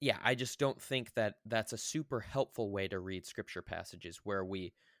 I just don't think that that's a super helpful way to read scripture passages, where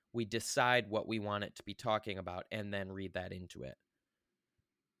we decide what we want it to be talking about and then read that into it.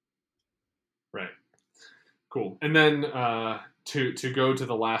 Right. Cool. And then to go to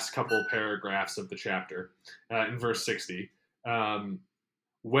the last couple paragraphs of the chapter, in verse 60,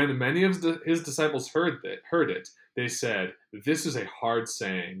 when many of his disciples heard it, they said, "This is a hard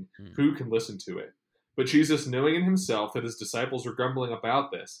saying. Who can listen to it?" But Jesus, knowing in himself that his disciples were grumbling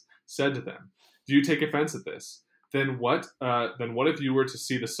about this, said to them, "Do you take offense at this? Then what if you were to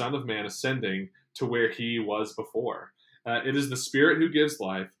see the Son of Man ascending to where he was before? It is the Spirit who gives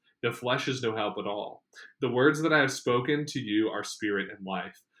life. The flesh is no help at all. The words that I have spoken to you are spirit and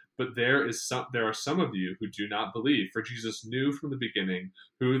life. But there are some of you who do not believe." For Jesus knew from the beginning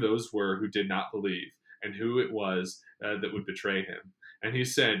who those were who did not believe, and who it was that would betray him. And he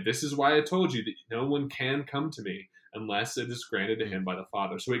said, "This is why I told you that no one can come to me unless it is granted to him by the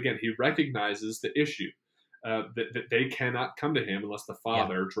Father." So again, he recognizes the issue, that they cannot come to him unless the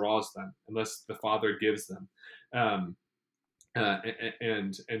Father draws them, unless the Father gives them.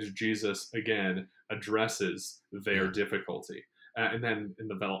 And Jesus again addresses their difficulty. And then in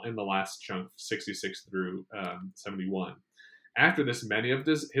the last chunk, 66 through 71. After this, many of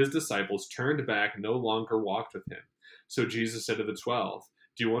his disciples turned back, no longer walked with him. So Jesus said to the 12,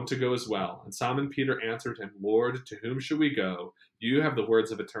 "Do you want to go as well?" And Simon Peter answered him, "Lord, to whom shall we go? You have the words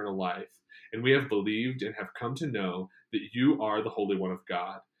of eternal life, and we have believed and have come to know that you are the Holy One of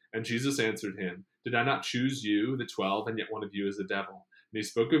God." And Jesus answered him, "Did I not choose you, the 12, and yet one of you is the devil?" And he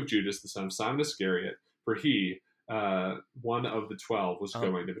spoke of Judas, the son of Simon Iscariot, for he, one of the 12, was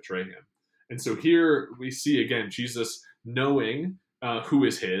going to betray him. And so here we see again Jesus knowing who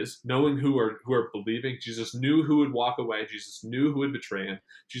is his, knowing who are believing. Jesus knew who would walk away. Jesus knew who would betray him.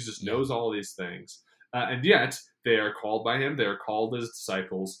 Jesus knows all these things, and yet they are called by him. They are called as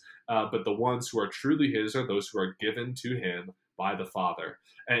disciples. But the ones who are truly his are those who are given to him by the Father.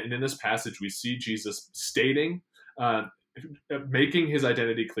 And in this passage, we see Jesus stating, making his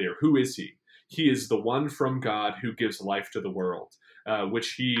identity clear. Who is he? He is the one from God who gives life to the world,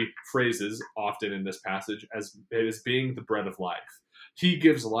 which he phrases often in this passage as being the bread of life. He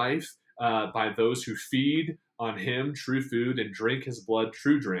gives life by those who feed on him, true food, and drink his blood,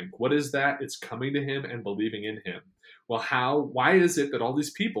 true drink. What is that? It's coming to him and believing in him. Well, why is it that all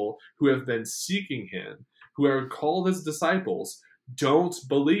these people who have been seeking him, who are called as disciples, don't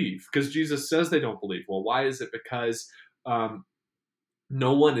believe? Because Jesus says they don't believe. Well, why is it? Because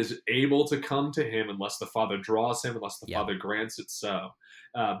no one is able to come to him unless the Father draws him, unless the Father grants it so.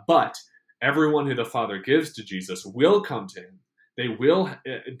 But everyone who the Father gives to Jesus will come to him. They will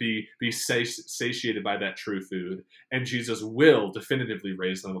be satiated by that true food, and Jesus will definitively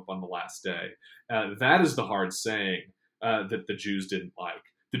raise them up on the last day. That is the hard saying that the Jews didn't like.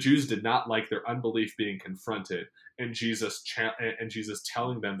 The Jews did not like their unbelief being confronted, and Jesus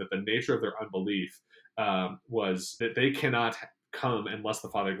telling them that the nature of their unbelief was that they cannot come unless the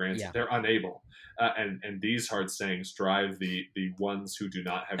Father grants it. They're unable, and these hard sayings drive the ones who do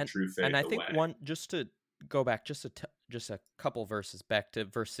not have true faith. And I think away. just to go back just a couple verses back to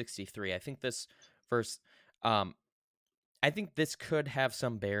verse 63. I think this verse, I think this could have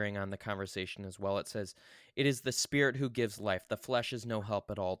some bearing on the conversation as well. It says, "It is the Spirit who gives life. The flesh is no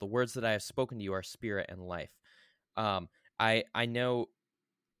help at all. The words that I have spoken to you are spirit and life." Um, I know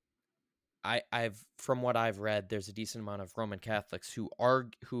I've from what I've read, there's a decent amount of Roman Catholics who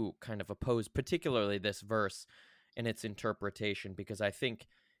kind of oppose particularly this verse and its interpretation, because I think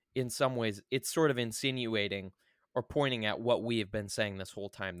in some ways it's sort of insinuating or pointing at what we have been saying this whole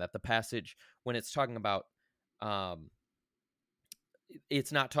time, that the passage, when it's talking about um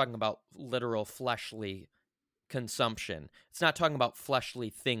it's not talking about literal fleshly consumption. It's not talking about fleshly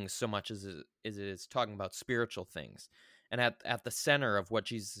things so much as it is talking about spiritual things. And at the center of what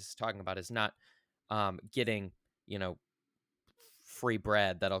Jesus is talking about is not getting, free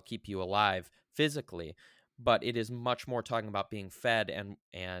bread that'll keep you alive physically, but it is much more talking about being fed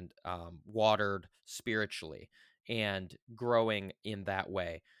and watered spiritually and growing in that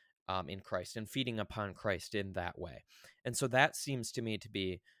way, in Christ, and feeding upon Christ in that way. And so that seems to me to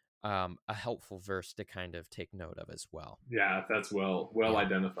be a helpful verse to kind of take note of as well. Yeah, that's well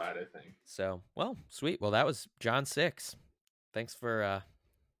identified, I think. So, well, sweet. Well, that was John 6. Thanks for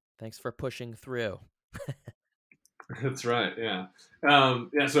pushing through. That's right. Yeah.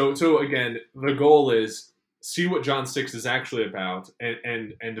 Yeah. So again, the goal is see what John 6 is actually about,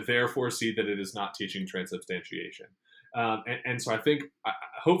 and therefore see that it is not teaching transubstantiation. And so I think,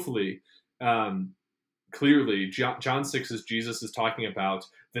 hopefully, clearly, John 6 is Jesus is talking about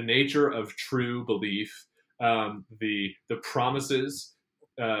the nature of true belief, the promises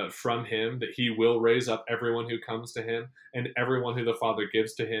from him that he will raise up everyone who comes to him, and everyone who the Father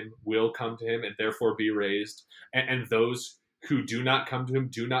gives to him will come to him and therefore be raised. And those who do not come to him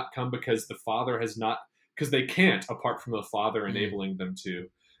do not come because the Father has not, because they can't apart from the Father enabling them to.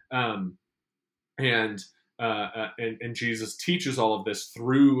 And Jesus teaches all of this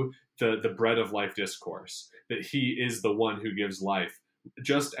through the bread of life discourse, that he is the one who gives life.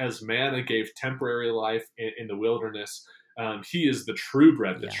 Just as manna gave temporary life in the wilderness, he is the true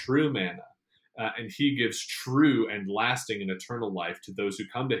bread, the true manna, and he gives true and lasting and eternal life to those who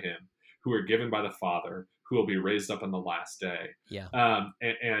come to him, who are given by the Father, who will be raised up on the last day.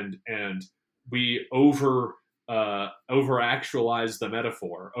 And we over actualize the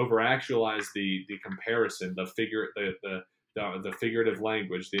metaphor, over actualize the comparison, the figurative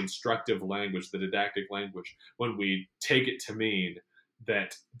language, the instructive language, the didactic language, when we take it to mean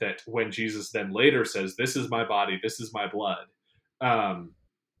that when Jesus then later says, "This is my body, this is my blood," that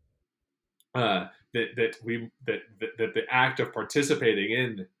the act of participating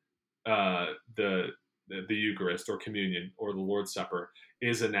in the Eucharist or communion or the Lord's Supper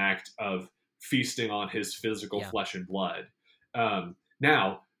is an act of feasting on his physical flesh and blood.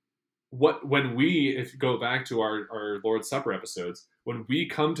 Now, when we go back to our Lord's Supper episodes, when we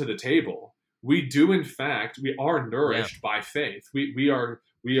come to the table, we do in fact, we are nourished by faith. We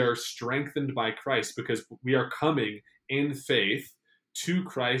are strengthened by Christ because we are coming in faith to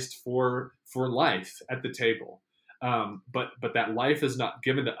Christ for life at the table. But that life is not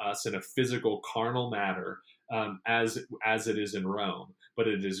given to us in a physical, carnal matter, as it is in Rome, but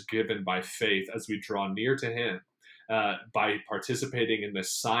it is given by faith as we draw near to him, by participating in the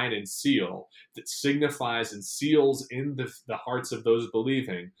sign and seal that signifies and seals in the hearts of those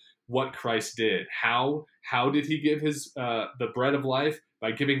believing what Christ did. How did he give his the bread of life?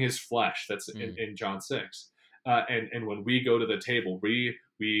 By giving his flesh. That's in John 6. And when we go to the table,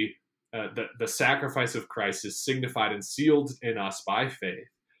 the sacrifice of Christ is signified and sealed in us by faith,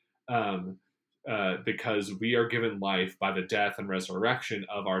 because we are given life by the death and resurrection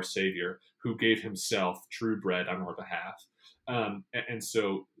of our Savior, who gave himself true bread on our behalf. And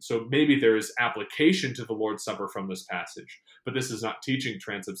so maybe there is application to the Lord's Supper from this passage, but this is not teaching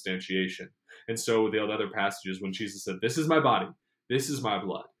transubstantiation. And so the other passages, when Jesus said, "This is my body, this is my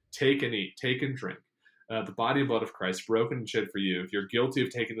blood, take and eat, take and drink," the body and blood of Christ broken and shed for you. If you're guilty of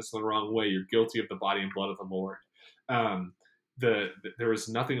taking this in the wrong way, you're guilty of the body and blood of the Lord. There is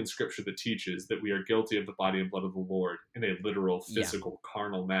nothing in Scripture that teaches that we are guilty of the body and blood of the Lord in a literal, physical,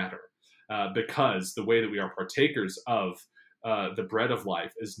 carnal matter, because the way that we are partakers of the bread of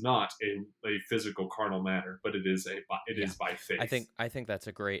life is not a physical, carnal matter, but it is is by faith. I think that's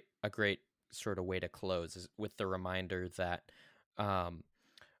a great sort of way to close, is with the reminder that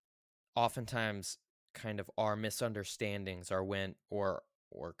oftentimes kind of our misunderstandings are when, or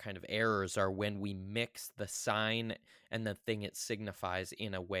kind of errors are when we mix the sign and the thing it signifies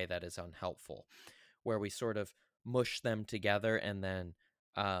in a way that is unhelpful, where we sort of mush them together and then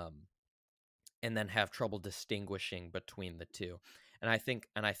have trouble distinguishing between the two. And I think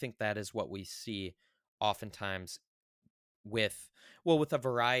that is what we see oftentimes with a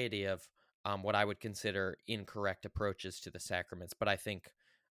variety of what I would consider incorrect approaches to the sacraments. But I think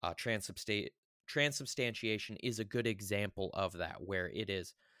transubstantiation is a good example of that, where it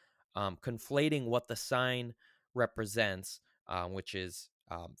is conflating what the sign represents, which is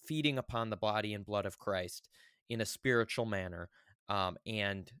feeding upon the body and blood of Christ in a spiritual manner,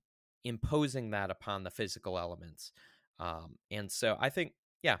 and imposing that upon the physical elements. And so I think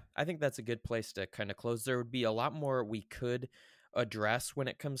that's a good place to kind of close. There would be a lot more we could address when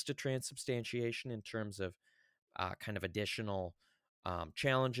it comes to transubstantiation in terms of kind of additional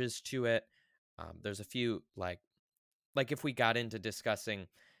challenges to it. There's a few, like if we got into discussing,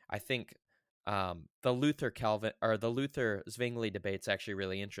 I think the Luther Zwingli debate's actually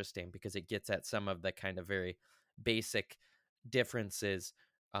really interesting, because it gets at some of the kind of very basic differences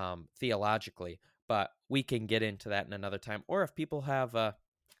theologically. But we can get into that in another time. Or if people have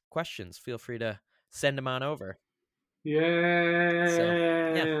questions, feel free to send them on over. Yeah.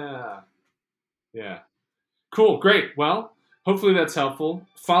 Cool. Great. Well, hopefully that's helpful.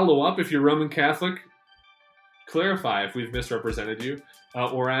 Follow up if you're Roman Catholic. Clarify if we've misrepresented you,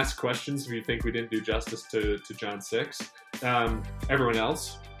 or ask questions if you think we didn't do justice to John 6. Everyone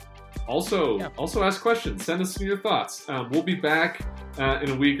else, also ask questions. Send us your thoughts. We'll be back in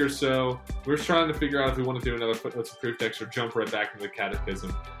a week or so. We're trying to figure out if we want to do another Footnotes of Proof text or jump right back into the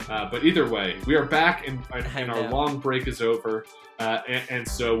Catechism. But either way, we are back, and our long break is over. And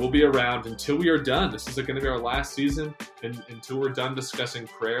so we'll be around until we are done. This is going to be our last season, and until we're done discussing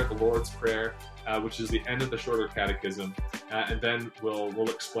prayer, the Lord's Prayer, which is the end of the shorter catechism. And then we'll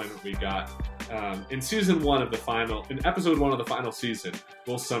explain what we got. In episode 1 of the final season,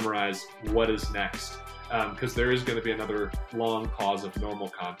 we'll summarize what is next. Because there is going to be another long pause of normal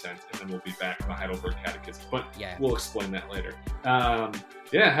content, and then we'll be back in the Heidelberg Catechism. But we'll explain that later.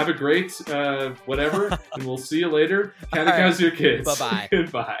 Have a great whatever, and we'll see you later. Catechize your kids. Bye-bye.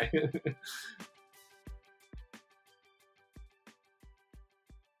 Goodbye.